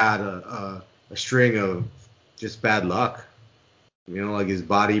he's just had a string of just bad luck. Like his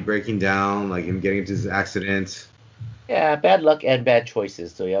body breaking down, like him getting into his accident. Yeah, bad luck and bad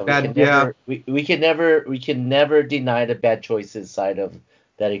choices. So yeah, we can Bad, yeah, never we can never deny the bad choices side of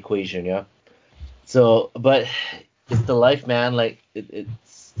that equation. Yeah. So, but it's the life, man. Like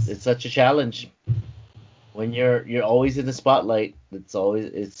it's such a challenge when you're always in the spotlight.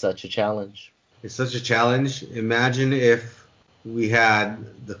 It's such a challenge. it's such a challenge. Imagine if we had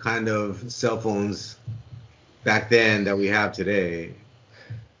the kind of cell phones back then that we have today.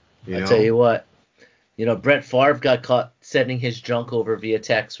 You I tell know? you what, Brett Favre got caught sending his junk over via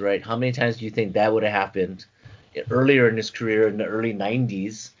text, right? How many times do you think that would have happened earlier in his career in the early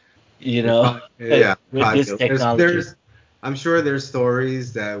 90s? You It know, probably, yeah, with probably this killed. technology. I'm sure there's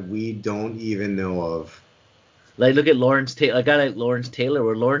stories that we don't even know of. Like, look at Lawrence Taylor. A guy like Lawrence Taylor,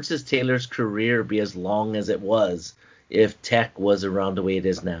 where Taylor's career be as long as it was if tech was around the way it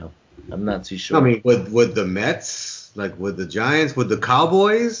is now. I'm not too I sure. mean, with the Mets, like with the Giants, with the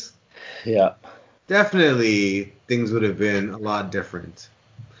Cowboys, Yeah, definitely things would have been a lot different.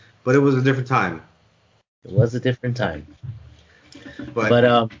 But it was a different time. it was a different time. But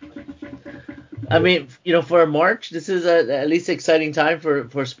But I mean, for March, this is at least exciting time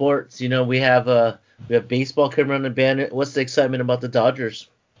for sports. We have baseball coming around the bend. What's the excitement about the Dodgers?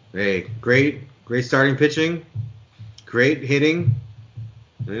 hey, great starting pitching, great hitting.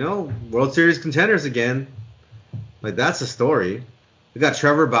 World Series contenders again. Like that's a story. We got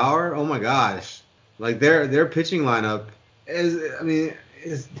Trevor Bauer. Oh my gosh. Like their pitching lineup is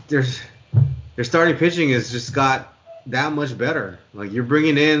their starting pitching has just got that much better. Like you're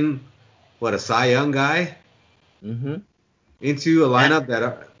bringing in what a Cy Young guy Mm-hmm. into a And, lineup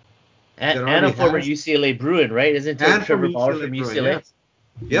that and already a former has UCLA Bruin, right? Isn't and from Trevor Bauer UCLA from Bruin. UCLA? Yes.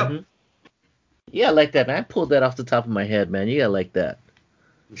 Yep. Mm-hmm. Yeah, I like that, man. I pulled that off the top of my head, man. You gotta like that.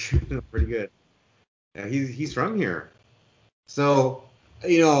 Pretty good. Yeah, he's from here. So,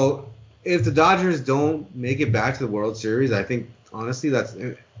 you know, if the Dodgers don't make it back to the World Series, I think honestly that's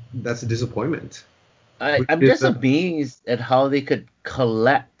a disappointment. I, We I'm just just amazed at how they could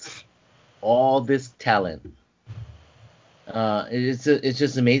collect all this talent. It's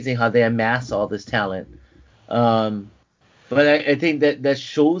just amazing how they amass all this talent. Um, but I think that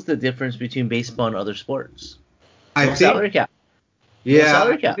shows the difference between baseball and other sports. I No think salary cap. No yeah,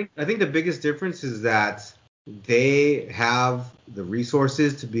 salary cap. I think the biggest difference is that they have the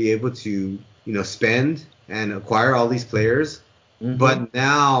resources to be able to, spend and acquire all these players. Mm-hmm. But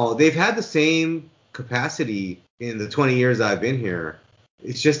now they've had the same capacity in the 20 years I've been here.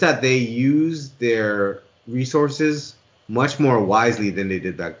 It's just that they use their resources much more wisely than they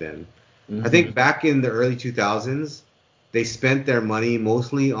did back then. I Mm-hmm. think back in the early 2000s, they spent their money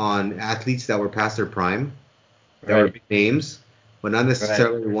mostly on athletes that were past their prime, that were Right. big names, but not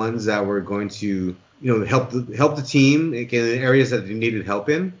necessarily ones that were going to, help the team in areas that they needed help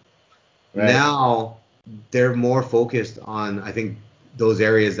in. Right. Now they're more focused on, I think, those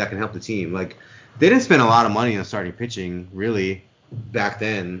areas that can help the team. Like they didn't spend a lot of money on starting pitching really back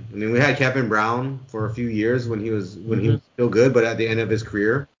then. I mean, we had Kevin Brown for a few years when he was still good, but at the end of his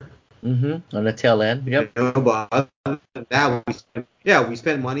career. On the tail end. Yep. But other than that, we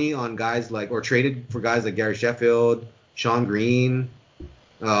spent money on guys like, or traded for guys like Gary Sheffield, Sean Green.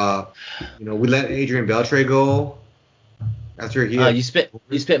 We let Adrian Beltre go after he had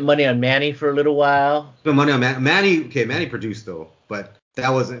You spent money on Manny for a little while. spent money on Manny. Okay, Manny produced though, but that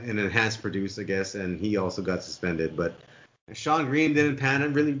was an enhanced produce, I guess, and he also got suspended. But Sean Green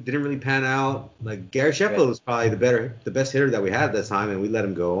didn't really pan out. Like Gary Sheffield was probably the best hitter that we had at that time, and we let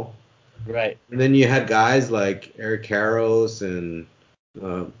him go. Right. And then you had guys like Eric Karros and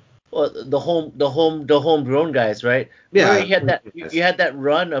the homegrown guys, right? yeah, you had that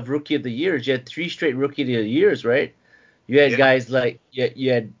run of rookie of the years. You had 3 straight rookie of the years, right? You had guys like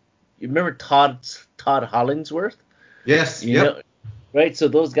you remember Todd Hollingsworth? Yes. Right? So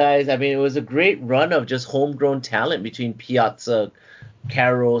those guys, I mean, it was a great run of just homegrown talent between Piazza,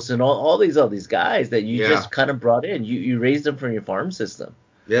 Karros, and all these guys that you just kind of brought in. You raised them from your farm system.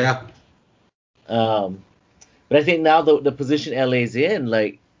 Yeah. But I think now the position LA's in,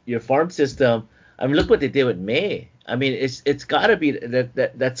 like your farm system, I mean, look what they did with May. I mean, it's got to be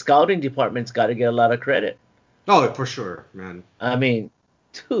that scouting department's got to get a lot of credit. Oh, for sure, man. I mean,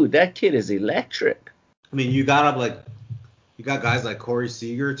 dude, that kid is electric. I mean, you got guys like Corey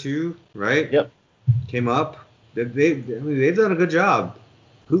Seager too, right? Yep. Came up. They've done a good job.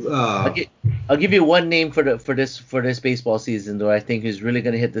 I'll give you one name for this baseball season though. I think who's really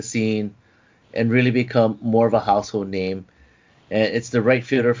going to hit the scene and really become more of a household name. And it's the right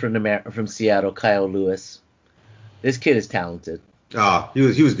fielder from Seattle, Kyle Lewis. This kid is talented. Oh, he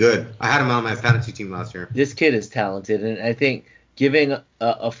was good. I had him on my fantasy team last year. This kid is talented, and I think giving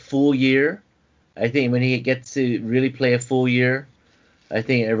a full year, I think when he gets to really play a full year, I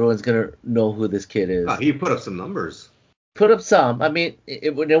think everyone's gonna know who this kid is. Oh, he put up some numbers. Put up some. I mean, they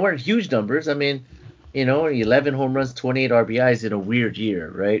weren't huge numbers. I mean, 11 home runs, 28 RBIs in a weird year,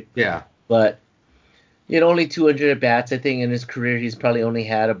 right? Yeah. But only 200 at bats. I think in his career he's probably only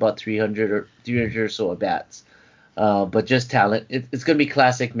had about 300 or so at bats. But just talent. It's gonna be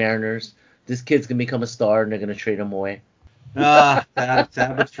classic Mariners. This kid's gonna become a star, and they're gonna trade him away. Sad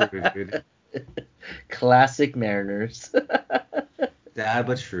but true, dude. Classic Mariners. Sad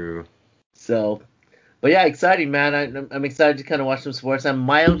but true. So, but yeah, exciting, man. I'm excited to kind of watch some sports. I'm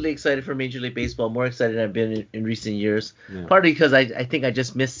mildly excited for Major League Baseball, more excited than I've been in recent years. Yeah. Partly because I think I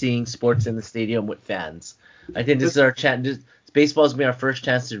just miss seeing sports in the stadium with fans. I think this is our chance. Baseball's been our first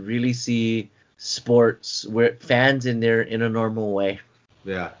chance to really see sports where fans in there in a normal way.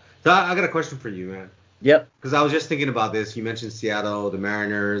 Yeah. So I got a question for you, man. Yep. Because I was just thinking about this. You mentioned Seattle, the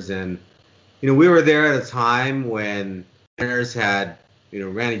Mariners, and we were there at a time when Mariners had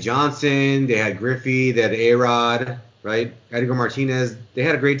Randy Johnson, they had Griffey, they had A-Rod, right? Edgar Martinez. They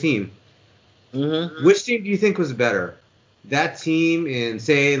had a great team. Mm-hmm. Which team do you think was better? That team in,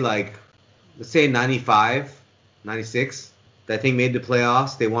 let's say 95, 96, that thing made the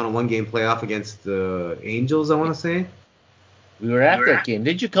playoffs. They won a one-game playoff against the Angels, I want to say. We were at that game.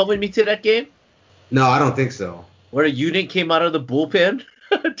 Did you come with me to that game? No, I don't think so. Where a unit came out of the bullpen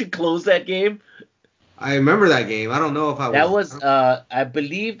to close that game? I remember that game. I don't know if I was. That was, I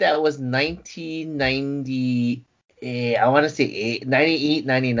believe that was 1990. I want to say 98,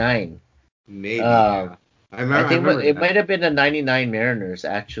 99. Maybe. Yeah. I remember it might have been the 99 Mariners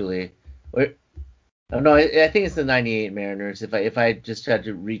actually. No, I think it's the 98 Mariners. If I just had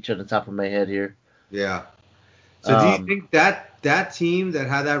to reach on the top of my head here. Yeah. So do you think that team that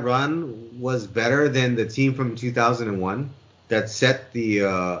had that run was better than the team from 2001 that set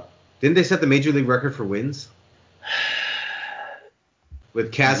the didn't they set the major league record for wins?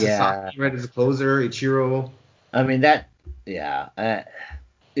 With Kaz Sasaki right as a closer, Ichiro. I mean it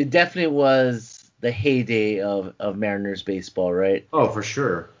definitely was the heyday of Mariners baseball, right? Oh, for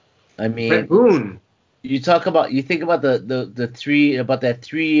sure. I mean, Brett Boone. You think about that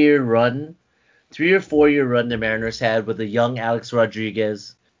 3-year run. 3 or 4 year run the Mariners had with the young Alex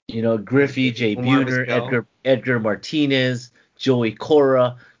Rodriguez, Griffey, Jay Buhner, Edgar Martinez, Joey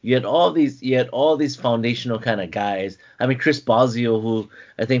Cora. You had all these foundational kind of guys. I mean, Chris Bosio, who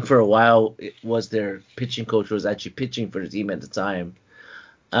I think for a while was their pitching coach, was actually pitching for the team at the time.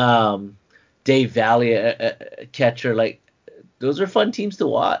 Dave Valley, a catcher. Like, those are fun teams to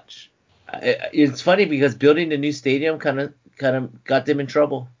watch. It's funny because building a new stadium kind of got them in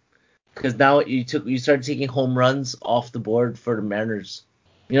trouble because now you started taking home runs off the board for the Mariners.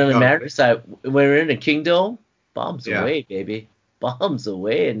 The Oh, really? Mariners side when we're in the Kingdome, bombs Yeah. away, baby, bombs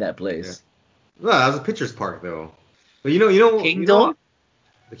away in that Yeah. place. Well, that was a pitcher's park though. But Kingdome,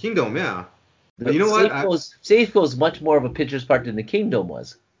 the Kingdom, yeah. But the you know what? Safeco's much more of a pitcher's park than the Kingdome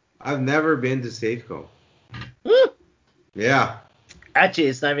was. I've never been to Safeco. Hmm. Yeah. Actually,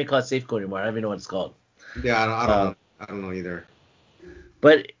 it's not even called Safeco anymore. I don't even know what it's called. Yeah, I don't Uh, know. I don't know either.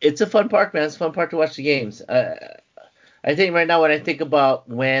 but it's a fun park, man. It's a fun park to watch the games. I think right now when I think about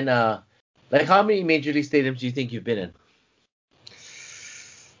like how many major league stadiums do you think you've been in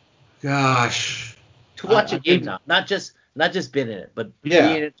Gosh. to watch a I've game been. now? Not just been in it, but be Yeah.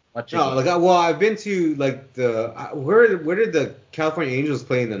 in it to watch a No, game. I've been to like where did the California Angels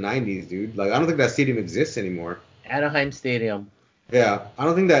play in the 90s, dude? Like I don't think that stadium exists anymore. Anaheim Stadium. Yeah, I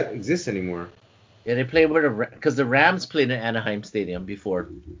don't think that exists anymore. Yeah, they played because the Rams played in Anaheim Stadium before.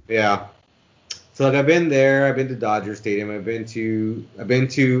 Yeah. So like I've been there, I've been to Dodger Stadium, I've been to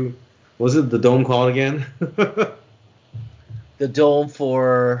what was it the dome called again? The dome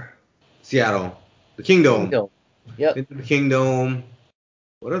for Seattle. The Kingdome. Kingdom. Yep. Been to the Kingdome.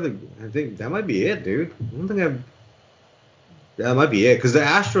 What other I think that might be it, dude. I don't think I've that might be it because the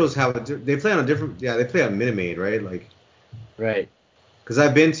Astros they play on a different they play on Minute Maid, right? Like Right. because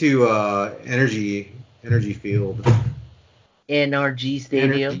I've been to Energy Field. NRG Energy,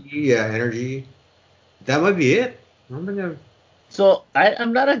 Stadium. yeah, Energy. That might be it. I don't think I've. So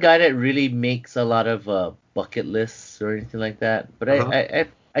I'm not a guy that really makes a lot of bucket lists or anything like that, but Uh-huh.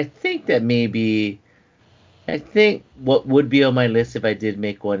 I think that maybe I think what would be on my list if I did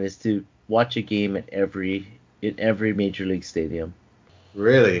make one is to watch a game in every major league stadium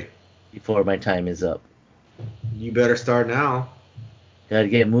Really? before my time is up. You better start now. Gotta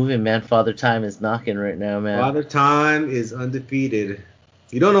get moving, man. Father Time is knocking right now, man. Father Time is undefeated.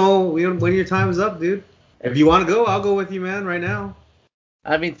 You don't know when your time is up, dude. If you want to go, I'll go with you, man, right now.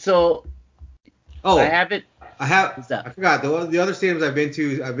 I mean, so I Oh, haven't. What's I that? forgot the other stadiums I've been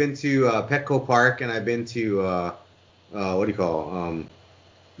to. I've been to Petco Park and I've been to what do you call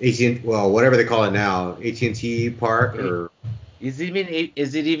AT well whatever they call it now AT&T Park A- or Is it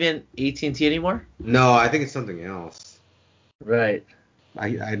even AT&T anymore? no I think it's something else. Right.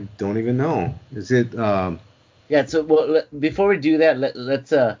 I don't even know. Is it Yeah. So before we do that,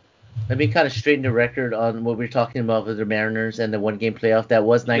 let me kind of straighten the record on what we are talking about with the Mariners and the one game playoff that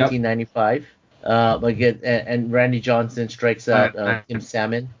was Yep. 1995. Again, and Randy Johnson strikes out Tim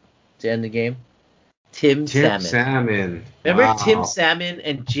Salmon to end the game. Tim Tim Salmon. Salmon? Remember Tim Wow. Salmon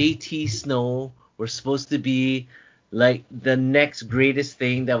and JT Snow were supposed to be like the next greatest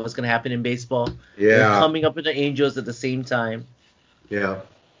thing that was going to happen in baseball. They're Yeah. coming up with the Angels at the same time, Yeah.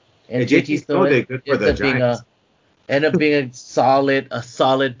 Hey, and JT JT Snow Snow did good for the Giants. ended up being a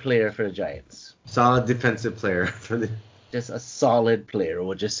solid player for the Giants. Solid defensive player for the. Just a solid player.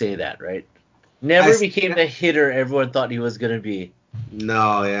 We'll just say that, right? I Never s- became the hitter everyone thought he was going to be.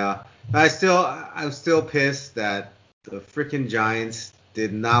 no, yeah. I'm still pissed that the freaking Giants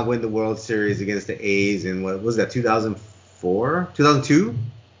did not win the World Series against the A's in what was that 2004, 2002?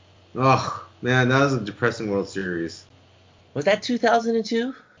 Oh man, that was a depressing World Series. Was that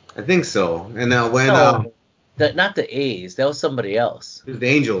 2002? I think so. And when No, not the A's. That was somebody else. it was the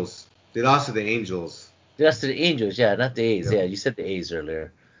Angels, they lost to the Angels. Just to the Angels, yeah, not the A's. Yeah. Yeah, you said the A's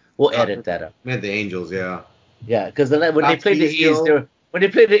earlier. We'll Uh, edit that up. meant the Angels, yeah. Yeah, because when they played the A's, Apizio. when they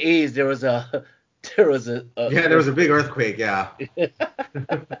played the A's, there was a there was a Yeah, there was a big earthquake. earthquake, yeah.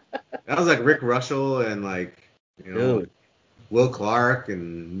 That was like Rick Russell and like Dude, Will Clark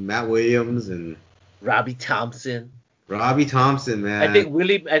and Matt Williams and Robbie Thompson. Robbie Thompson, man. I think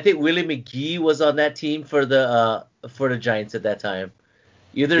Willie McGee was on that team for the Giants at that time.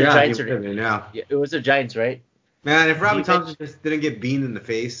 Either the Yeah, he Giants or would have been, yeah. yeah, it was the Giants, right? Man, if Robbie He Thompson mentioned, just didn't get beamed in the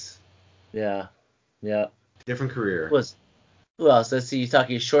face, yeah, yeah. different career. Was Who else? Let's see. You're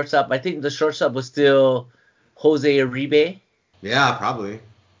talking shortstop. I think the shortstop was still Jose Uribe. Yeah, probably.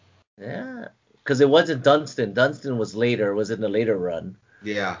 Yeah, because it wasn't Dunston. Dunston was later. Was in the later run.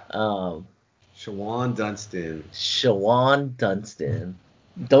 Yeah. Um, Shawan Dunston, Shawan Dunston.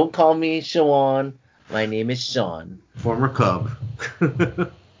 Don't call me Shawan. My name is Sean. former Cub.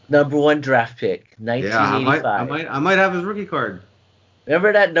 Number one draft pick, Yeah, I 1985. might have his rookie card.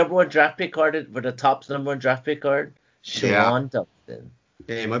 Remember that number one draft pick card for the top's number one draft pick card? Yeah. Shawan Dunston.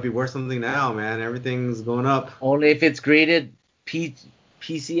 Hey, it might be worth something now, man. Everything's going up. Only if it's graded P,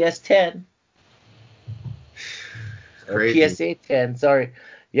 PCS 10 or Crazy. PSA 10. Sorry.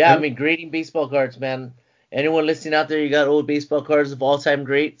 Yeah, I And mean, grading baseball cards, man. Anyone listening out there, you got old baseball cards of all time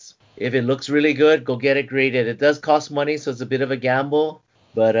greats? If it looks really good, go get it graded. It does cost money, so it's a bit of a gamble.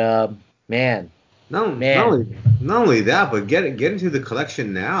 But man, No, man, not only that, but get into the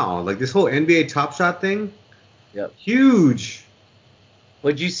collection now. Like this whole NBA Top Shot thing, yep. huge.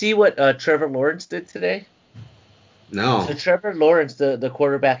 Would you see what Trevor Lawrence did today? So No. Trevor Lawrence, the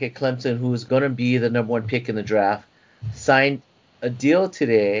quarterback at Clemson, who was going to be the number one pick in the draft, signed a deal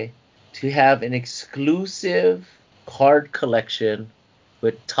today to have an exclusive card collection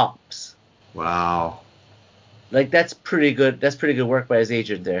with Topps. Wow. Like that's pretty good. That's pretty good work by his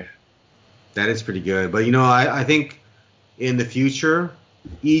agent there. That is pretty good. But I think in the future,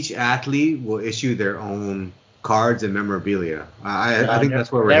 each athlete will issue their own cards and memorabilia. I think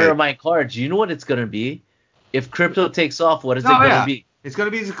that's where we're Never headed. mind cards. You know what it's gonna be? If crypto takes off, what is it Oh gonna yeah, be? it's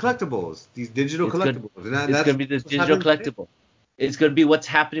gonna be these collectibles, these digital It's gonna collectibles, and it's that's gonna be this what's digital happening today. collectible. It's gonna be what's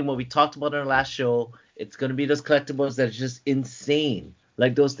happening, what we talked about in our last show. It's gonna be those collectibles that are just insane.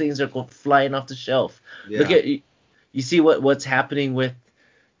 Like those things are flying off the shelf. Look Yeah. at you see what's happening with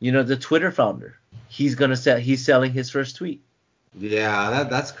the Twitter founder. He's selling his first tweet. Yeah,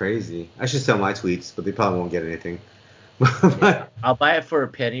 that's crazy. I should sell my tweets, but they probably won't get anything. Yeah, But I'll buy it for a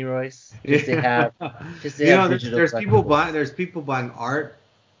penny, Royce. yeah. Just to have digital There's people collectibles. buying art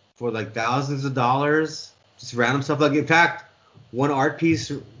for like thousands of dollars, just random stuff. Like in fact, one art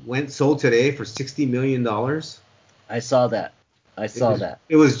piece sold today for $60 million. I saw that. I saw that.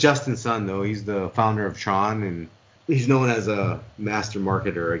 It was Justin Sun though. He's the founder of Tron, and he's known as a master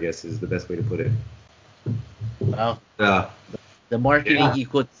marketer, I guess is the best way to put it. Well, Uh, the marketing yeah.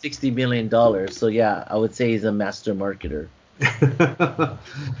 equaled $60 million. So yeah, I would say he's a master marketer. But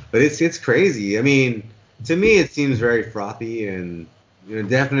it's crazy. I mean, to me it seems very frothy and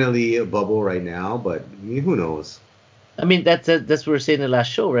definitely a bubble right now, but I mean, who knows? I mean, that's what we were saying in the last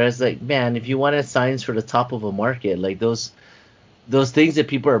show, right? It's like, man, if you wanted signs for the top of a market, like those things that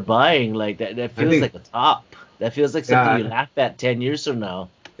people are buying, like that I feels think like a top. That feels like something you yeah, laugh at 10 years from now.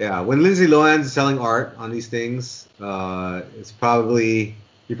 yeah. When Lindsay Lohan's selling art on these things, it's probably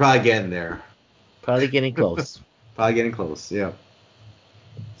you're probably getting there. Probably getting close. Probably getting close. Yeah.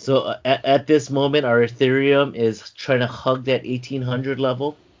 So at this moment, our Ethereum is trying to hug that 1800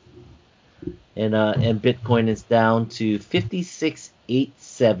 level, and Bitcoin is down to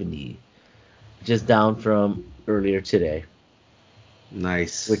 56,870, just down from earlier today,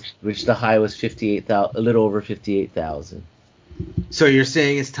 Nice. which the high was 58,000, a little over 58,000. So you're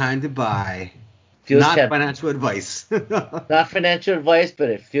saying it's time to buy, Feels not tempting. financial advice. Not financial advice, but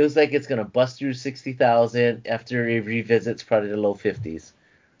it feels like it's gonna bust through 60,000 after it revisits probably the low 50s.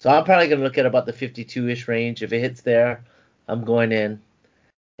 So I'm probably gonna look at about the 52-ish range. If it hits there, I'm going in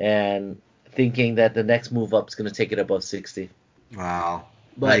and thinking that the next move up is gonna take it above 60. Wow.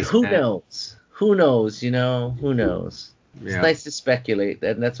 But Nice, who man. knows? Who knows? Who knows? It's Yeah. nice to speculate,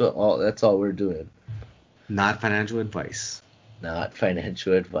 and that's all we're doing. Not financial advice. Not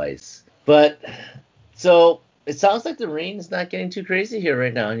financial advice. But so it sounds like the rain is not getting too crazy here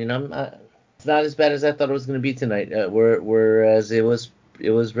right now. It's not as bad as I thought it was going to be tonight. Whereas it was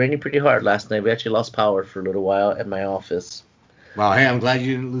raining pretty hard last night. We actually lost power for a little while at my office. Wow. Hey, I'm glad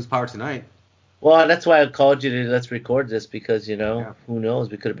you didn't lose power tonight. Well, that's why I called you to let's record this because Yeah. who knows,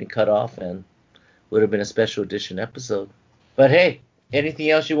 we could have been cut off and would have been a special edition episode. But hey, anything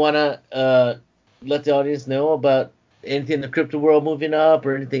else you want to let the audience know about anything in the crypto world moving up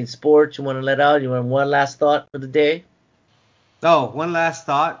or anything sports you want to let out? You want one last thought for the day? Oh, one last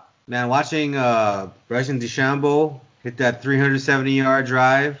thought, man. Watching Bryson DeChambeau hit that 370-yard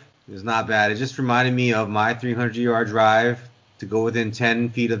drive is not bad. It just reminded me of my 300-yard drive to go within 10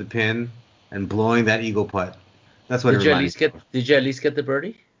 feet of the pin and blowing that eagle putt. That's what it reminded me of. Did you at least get the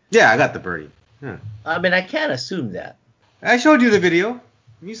birdie? Yeah, I got the birdie. Yeah. I mean, I can't assume that. I showed you the video.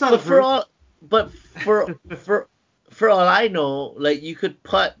 You saw the But for proof. all but for all I know, like you could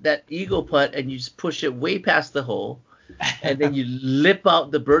putt that eagle putt and you just push it way past the hole and then you lip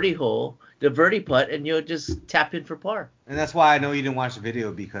out the birdie putt, and you'll just tap in for par. And that's why I know you didn't watch the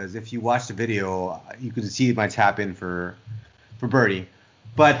video, because if you watched the video, you could see my tap in for birdie.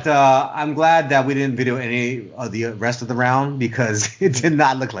 But I'm glad that we didn't video any of the rest of the round, because it did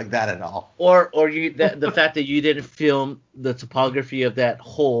not look like that at all. Or the fact that you didn't film the topography of that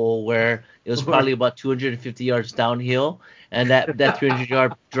hole where it was probably about 250 yards downhill, and that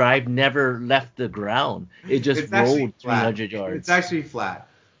 300-yard drive never left the ground. It just It's actually rolled flat. 300 It's yards. actually flat.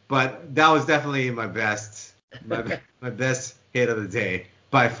 But that was definitely my best hit of the day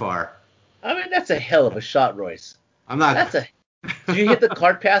by far. I mean, that's a hell of a shot, Royce. I'm not. That's a. Did you hit the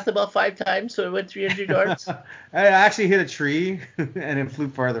cart path about 5 times so it went 300 yards? I actually hit a tree and it flew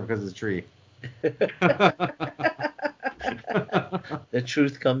further because of the tree. The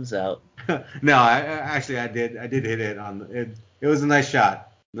truth comes out. No, I did hit it on it. It was a nice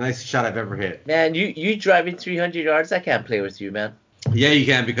shot. Nice shot I've ever hit. Man, you driving 300 yards? I can't play with you, man. Yeah, you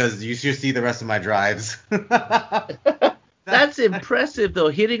can because you should see the rest of my drives. That's impressive, though.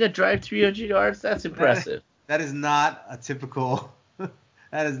 Hitting a drive 300 yards, that's impressive. That is not a typical.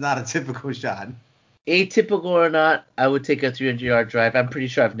 That is not a typical shot. Atypical or not, I would take a 300-yard drive. I'm pretty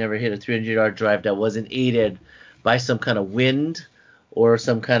sure I've never hit a 300-yard drive that wasn't aided by some kind of wind or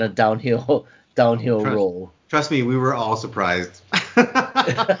some kind of downhill roll. Trust me, we were all surprised.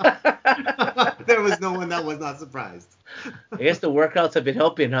 There was no one that was not surprised. I guess the workouts have been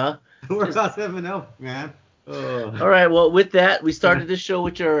helping, huh? The workouts have been helping, man. All right. Well, with that, we started the show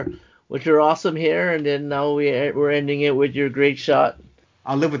with your awesome hair, and then now we're ending it with your great shot.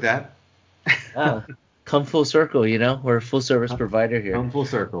 I'll live with that. Come full circle, We're a full service provider here. Come full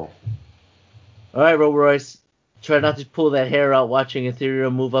circle. All right, Robo Royce. Try not to pull that hair out watching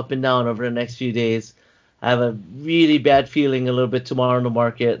Ethereum move up and down over the next few days. I have a really bad feeling a little bit tomorrow in the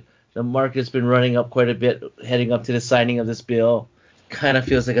market. The market's been running up quite a bit heading up to the signing of this bill. Kind of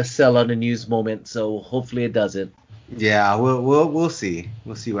feels like a sell on the news moment, so hopefully it doesn't. Yeah, we'll see.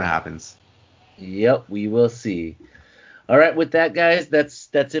 We'll see what happens. Yep, we will see. All right, with that, guys, that's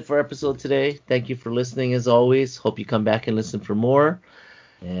it for episode today. Thank you for listening as always. Hope you come back and listen for more.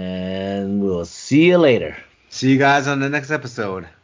 And we'll see you later. See you guys on the next episode.